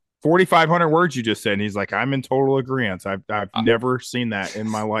 4,500 words you just said. And he's like, I'm in total agreement. I've never seen that in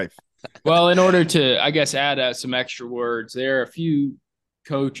my life. Well, in order to, I guess, add some extra words, there are a few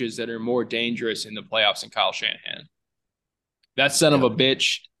coaches that are more dangerous in the playoffs than Kyle Shanahan. That son of a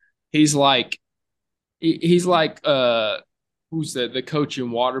bitch. He's like who's the coach in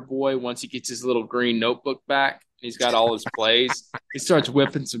Waterboy? Once he gets his little green notebook back, he's got all his plays. He starts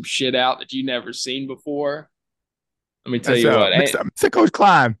whipping some shit out that you never seen before. Let me tell you what. Mr. Coach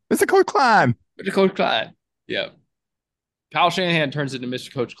Klein. Mr. Coach Klein. Mr. Coach Klein. Yeah. Kyle Shanahan turns into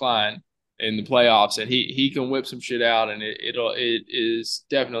Mr. Coach Klein in the playoffs, and he can whip some shit out, and it is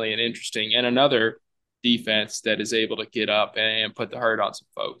definitely an interesting and another defense that is able to get up and put the hurt on some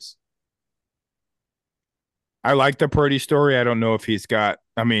folks. I like the Purdy story. I don't know if he's got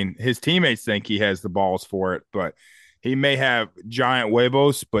 – I mean, his teammates think he has the balls for it, but he may have giant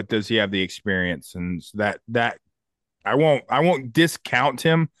huevos, but does he have the experience? And that I won't discount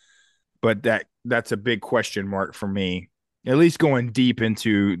him, but that's a big question mark for me, at least going deep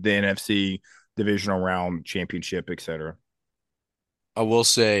into the NFC divisional round championship, etc. I will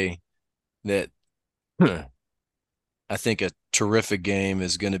say that I think a terrific game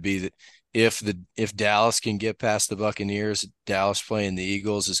is going to be that if Dallas can get past the Buccaneers, Dallas playing the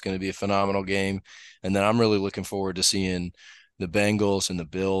Eagles is going to be a phenomenal game. And then I'm really looking forward to seeing the Bengals and the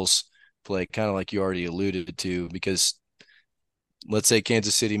Bills play, kind of like you already alluded to, because let's say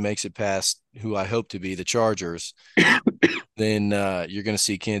Kansas City makes it past who I hope to be the Chargers, then you're going to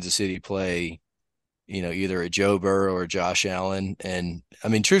see Kansas City play, either a Joe Burrow or Josh Allen. And I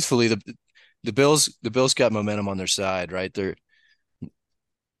mean, truthfully, the Bills got momentum on their side, right?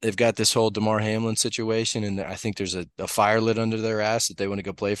 They've got this whole DeMar Hamlin situation, and I think there's a fire lit under their ass that they want to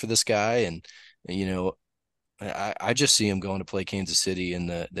go play for this guy. And I just see him going to play Kansas City in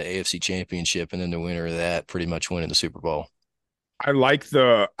the AFC Championship, and then the winner of that pretty much winning the Super Bowl. I like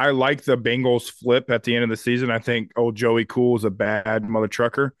the Bengals flip at the end of the season. I think old Joey Cool is a bad mother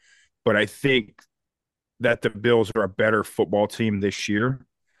trucker, but I think that the Bills are a better football team this year,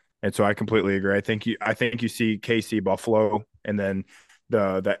 and so I completely agree. I think you see KC, Buffalo, and then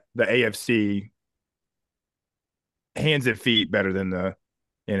the AFC hands and feet better than the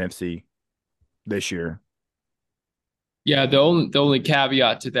NFC this year. Yeah, the only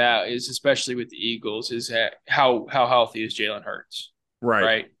caveat to that is, especially with the Eagles, is that how healthy is Jalen Hurts?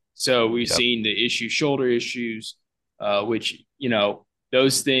 Right. So we've seen the shoulder issues, which,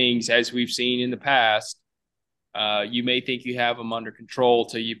 those things, as we've seen in the past, you may think you have them under control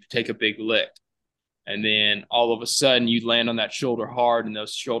till you take a big lick. And then all of a sudden you land on that shoulder hard, and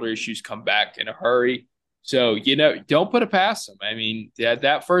those shoulder issues come back in a hurry. So, don't put it past them. I mean,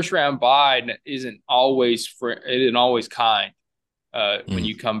 that first round bye isn't always kind when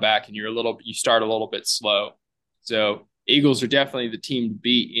you come back and you start a little bit slow. So Eagles are definitely the team to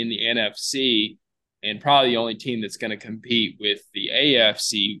beat in the NFC, and probably the only team that's going to compete with the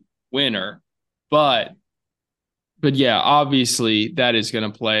AFC winner. But yeah, obviously that is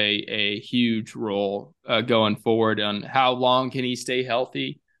going to play a huge role going forward on how long can he stay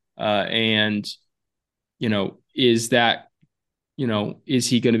healthy, and is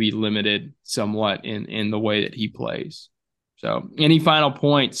he going to be limited somewhat in the way that he plays? So, any final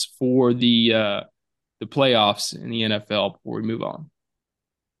points for the playoffs in the NFL before we move on?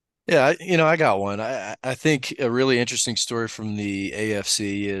 Yeah, I got one. I think a really interesting story from the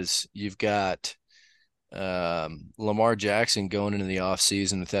AFC is you've got Lamar Jackson going into the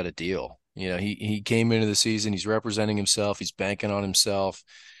offseason without a deal. He came into the season, he's representing himself, he's banking on himself.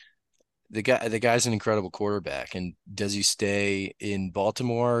 The guy's an incredible quarterback. And does he stay in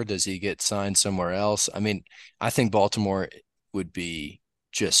Baltimore? Does he get signed somewhere else? I mean, I think Baltimore would be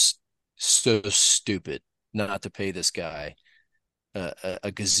just so stupid not to pay this guy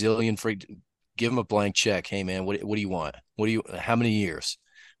a gazillion free. Give him a blank check. Hey man, what do you want? How many years?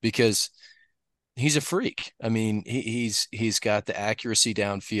 Because he's a freak. I mean, he's got the accuracy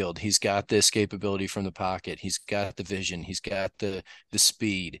downfield. He's got the escapability from the pocket. He's got the vision. He's got the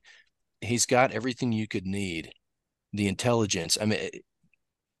speed. He's got everything you could need. The intelligence. I mean,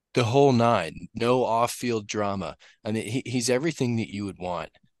 the whole nine. No off-field drama. I mean, he's everything that you would want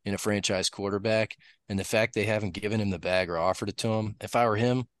in a franchise quarterback. And the fact they haven't given him the bag or offered it to him, if I were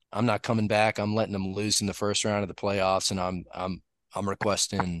him, I'm not coming back. I'm letting him lose in the first round of the playoffs, and I'm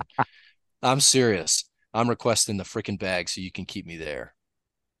requesting. I'm serious. I'm requesting the freaking bag so you can keep me there.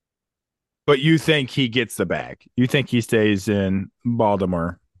 But you think he gets the bag? You think he stays in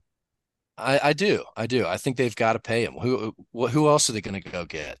Baltimore? I do. I think they've got to pay him. Who else are they going to go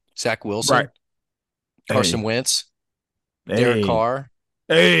get? Zach Wilson, Right? Carson Wentz, Hey. Derek Carr.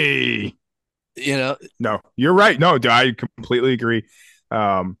 Hey, no, you're right. No, I completely agree.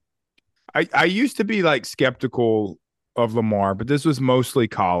 I used to be like skeptical of Lamar, but this was mostly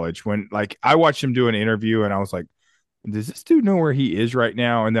college when like I watched him do an interview and I was like, does this dude know where he is right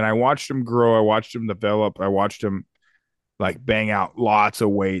now? And then I watched him grow. I watched him develop. I watched him like bang out lots of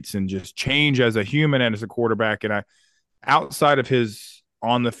weights and just change as a human and as a quarterback. And outside of his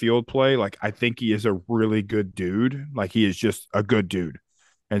on the field play, like I think he is a really good dude. Like he is just a good dude.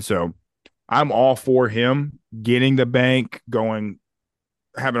 And so I'm all for him getting the bank,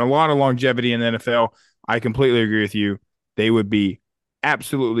 having a lot of longevity in the NFL. I completely agree with you. They would be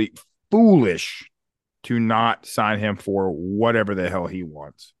absolutely foolish to not sign him for whatever the hell he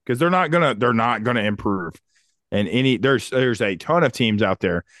wants, because they're not gonna improve. And there's a ton of teams out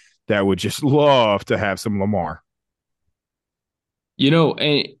there that would just love to have some Lamar.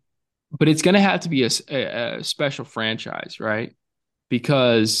 But it's going to have to be a special franchise, right?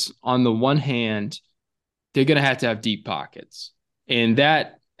 Because on the one hand, they're going to have deep pockets, and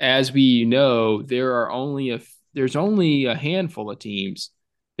that, as we know, there's only a handful of teams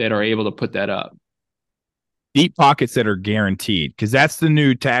that are able to put that up. Deep pockets that are guaranteed, because that's the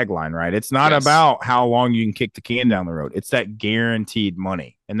new tagline, right? It's not about how long you can kick the can down the road. It's that guaranteed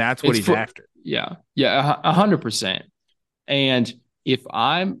money, and that's what he's after. Yeah, 100%. And if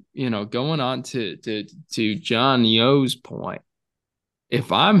I'm, going on to John Yo's point,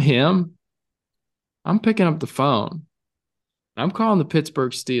 if I'm him, I'm picking up the phone. I'm calling the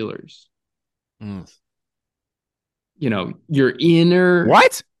Pittsburgh Steelers. Your inner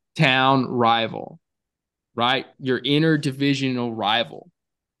town rival, right? Your interdivisional rival.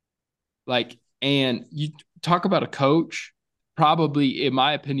 And you talk about a coach, probably, in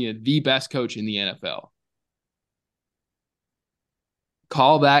my opinion, the best coach in the NFL.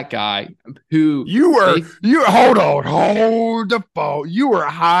 Call that guy who hold the phone. You were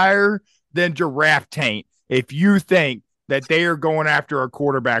higher than Giraffe Taint if you think that they are going after a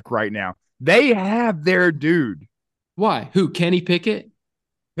quarterback right now. They have their dude. Why? Who? Kenny Pickett?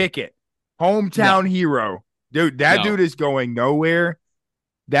 Pickett, hometown hero. Dude, dude is going nowhere.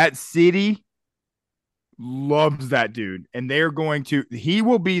 That city loves that dude, and he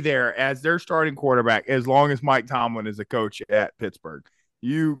will be there as their starting quarterback as long as Mike Tomlin is a coach at Pittsburgh.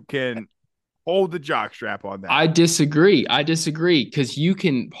 You can hold the jockstrap on that. I disagree because you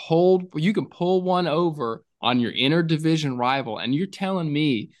can pull one over on your interdivision rival, and you're telling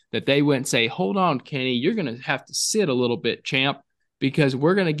me that they went and say, hold on, Kenny, you're going to have to sit a little bit, champ, because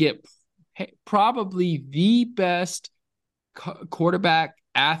we're going to get probably the best quarterback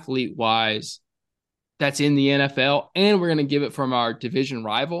athlete-wise that's in the NFL, and we're going to give it from our division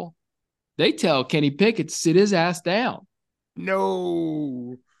rival. They tell Kenny Pickett to sit his ass down.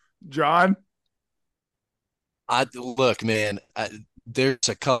 No, John. Look, man, there's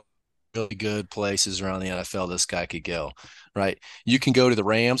a couple really good places around the NFL this guy could go, right? You can go to the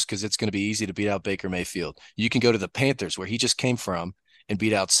Rams because it's going to be easy to beat out Baker Mayfield. You can go to the Panthers where he just came from and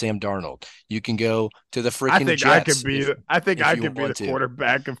beat out Sam Darnold. You can go to the freaking Jets. I think I could be the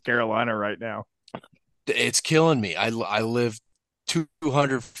quarterback of Carolina right now. It's killing me. I live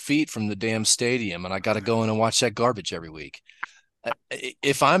 200 feet from the damn stadium, and I got to go in and watch that garbage every week.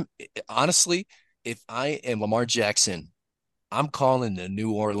 If I am Lamar Jackson, I'm calling the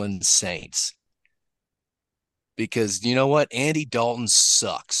New Orleans Saints, because you know what? Andy Dalton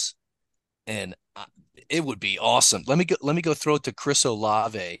sucks, and it would be awesome. Let me go throw it to Chris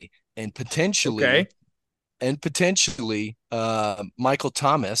Olave and potentially Michael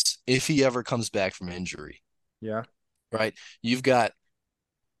Thomas if he ever comes back from injury. Yeah. Right. You've got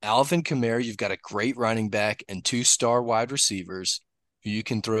Alvin Kamara. You've got a great running back and 2-star wide receivers who you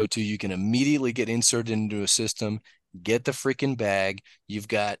can throw to. You can immediately get inserted into a system get the freaking bag. You've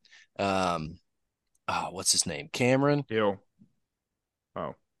got, what's his name? Cameron? Hill.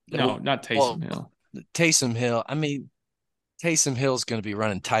 Oh, No, not Taysom Hill. Taysom Hill. I mean, Taysom Hill's going to be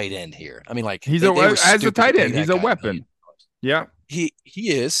running tight end here. I mean, like he's they were as a stupid to tight pay end. that He's a guy $1 million. weapon. Yeah. He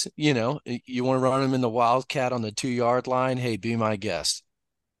is, you want to run him in the wildcat on the 2-yard line. Hey, be my guest.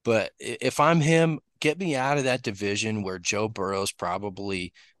 But if I'm him, get me out of that division where Joe Burrow's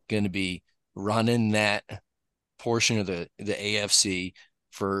probably going to be running that portion of the AFC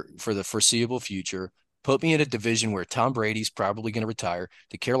for the foreseeable future. Put me in a division where Tom Brady's probably going to retire.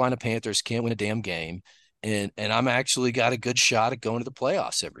 The Carolina Panthers can't win a damn game. And I'm actually got a good shot at going to the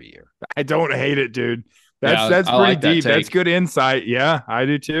playoffs every year. I don't hate it, dude. Yeah, That's I pretty like that deep. That's take. good insight. Yeah, I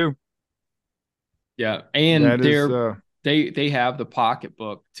do too. Yeah, and That is, they have the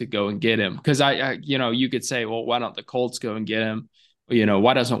pocketbook to go and get him, because I you could say, well, why don't the Colts go and get him?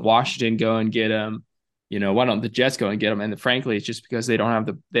 Why doesn't Washington go and get him? Why don't the Jets go and get him? And frankly, it's just because they don't have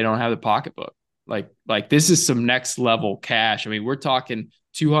the pocketbook. Like this is some next level cash. I mean, we're talking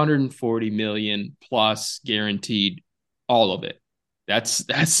 240 million plus guaranteed, all of it. That's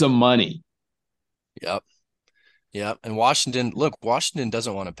some money. Yep. And Washington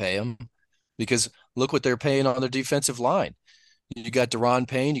doesn't want to pay him because look what they're paying on their defensive line. You got Deron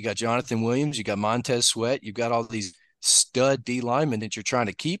Payne, you got Jonathan Williams, you got Montez Sweat, you've got all these stud D linemen that you're trying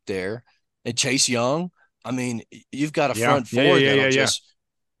to keep there, and Chase Young. I mean, you've got a front four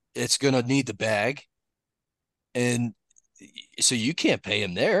it's going to need the bag, and so you can't pay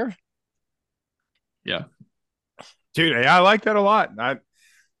him there. Yeah, dude, I like that a lot.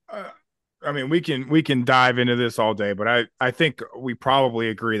 I mean, we can dive into this all day, but I think we probably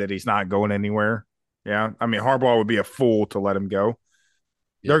agree that he's not going anywhere. Yeah, I mean, Harbaugh would be a fool to let him go.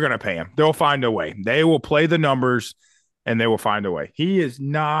 They're going to pay him. They'll find a way. They will play the numbers, and they will find a way. He is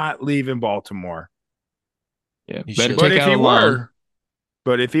not leaving Baltimore. Yeah,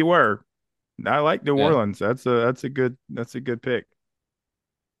 but if he were, I like New Orleans. That's a good pick.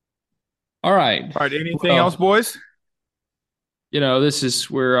 All right. Anything else, boys?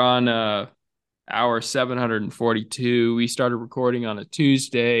 We're on hour 742. We started recording on a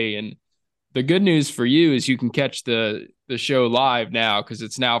Tuesday, and the good news for you is you can catch the show live now, because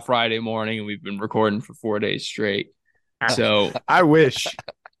it's now Friday morning and we've been recording for 4 days straight. So I wish.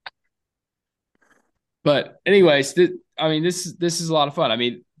 But anyways, this is a lot of fun. I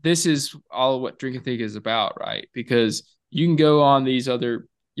mean, this is all what Drink and Think is about, right? Because you can go on these other,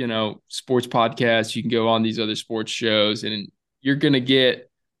 sports podcasts, you can go on these other sports shows, and you're going to get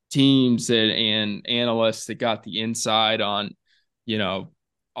teams and analysts that got the inside on,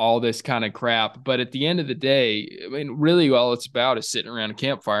 all this kind of crap. But at the end of the day, I mean, really all it's about is sitting around a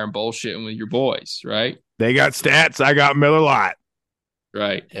campfire and bullshitting with your boys, right? They got stats. I got Miller Lite.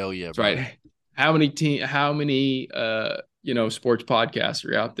 Right. Hell yeah. That's right. How many sports podcasts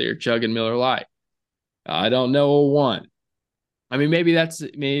are out there chugging Miller Lite? I don't know one. I mean, maybe that's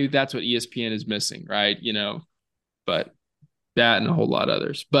what ESPN is missing, right? But that and a whole lot of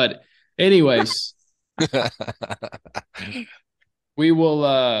others. But anyways,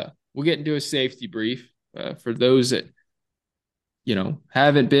 we'll get into a safety brief for those that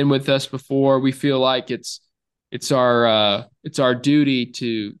haven't been with us before. We feel like it's our duty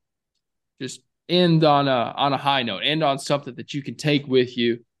to just end on a high note, end on something that you can take with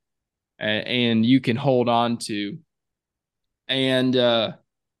you and you can hold on to. And I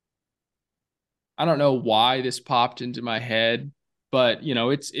don't know why this popped into my head, but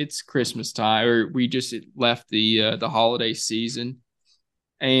it's Christmas time, or we just left the holiday season,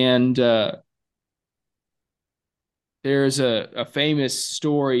 and there's a famous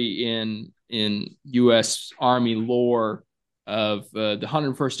story in U.S. Army lore of the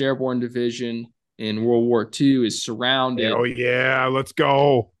 101st Airborne Division in World War II is surrounded. Oh yeah, let's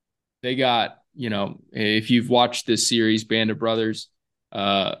go. They got, if you've watched this series, Band of Brothers,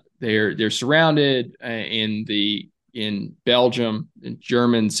 they're surrounded in Belgium, and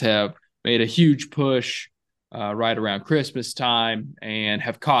Germans have made a huge push right around Christmas time and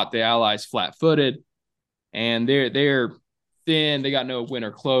have caught the Allies flat-footed, and they're thin. They got no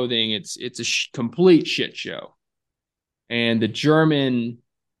winter clothing. It's a complete shit show. And the German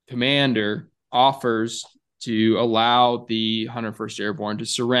commander offers to allow the 101st Airborne to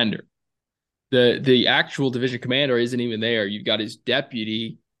surrender. The actual division commander isn't even there. You've got his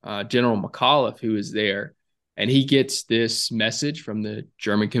deputy, General McAuliffe, who is there. And he gets this message from the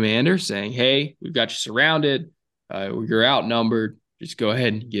German commander saying, hey, we've got you surrounded. You're outnumbered. Just go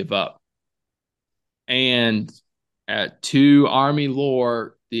ahead and give up. And to Army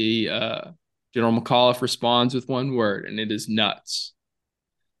lore, the General McAuliffe responds with one word, and it is nuts.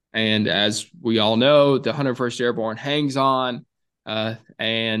 And as we all know, the 101st Airborne hangs on,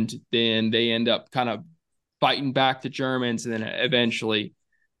 and then they end up kind of fighting back the Germans. And then eventually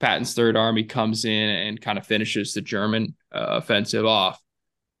Patton's Third Army comes in and kind of finishes the German offensive off.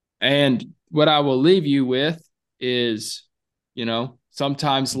 And what I will leave you with is,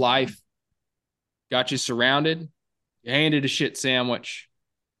 sometimes life got you surrounded, you handed a shit sandwich.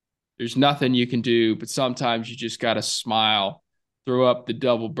 There's nothing you can do, but sometimes you just got to smile, throw up the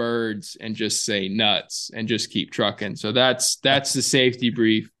double birds, and just say nuts and just keep trucking. So that's the safety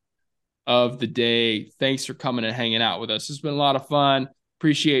brief of the day. Thanks for coming and hanging out with us. It's been a lot of fun.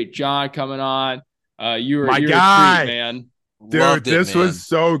 Appreciate John coming on. You're a treat, man. Dude, this was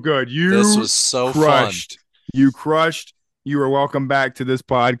so good. This was so crushed. fun. You crushed. You are welcome back to this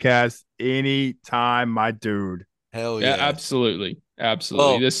podcast anytime, my dude. Hell yeah. Absolutely.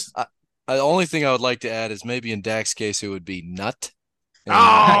 Well, the only thing I would like to add is maybe in Dak's case it would be nut.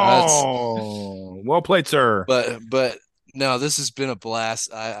 Well played, sir. But no, this has been a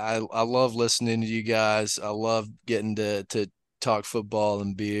blast. I love listening to you guys. I love getting to talk football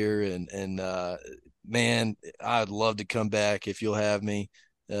and beer and man, I'd love to come back if you'll have me.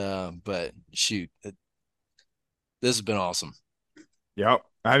 But shoot, this has been awesome. Yep.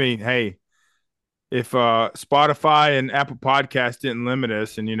 I mean, hey, if Spotify and Apple Podcasts didn't limit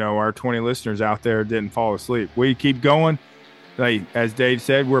us and, our 20 listeners out there didn't fall asleep, we keep going. Like, as Dave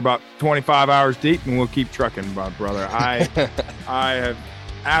said, we're about 25 hours deep and we'll keep trucking, my brother. I have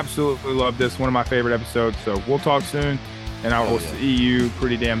absolutely loved this. One of my favorite episodes. So we'll talk soon, and I will see you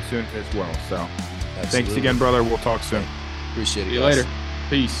pretty damn soon as well. So thanks again, brother. We'll talk soon. Appreciate it. See you later.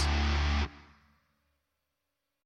 Peace.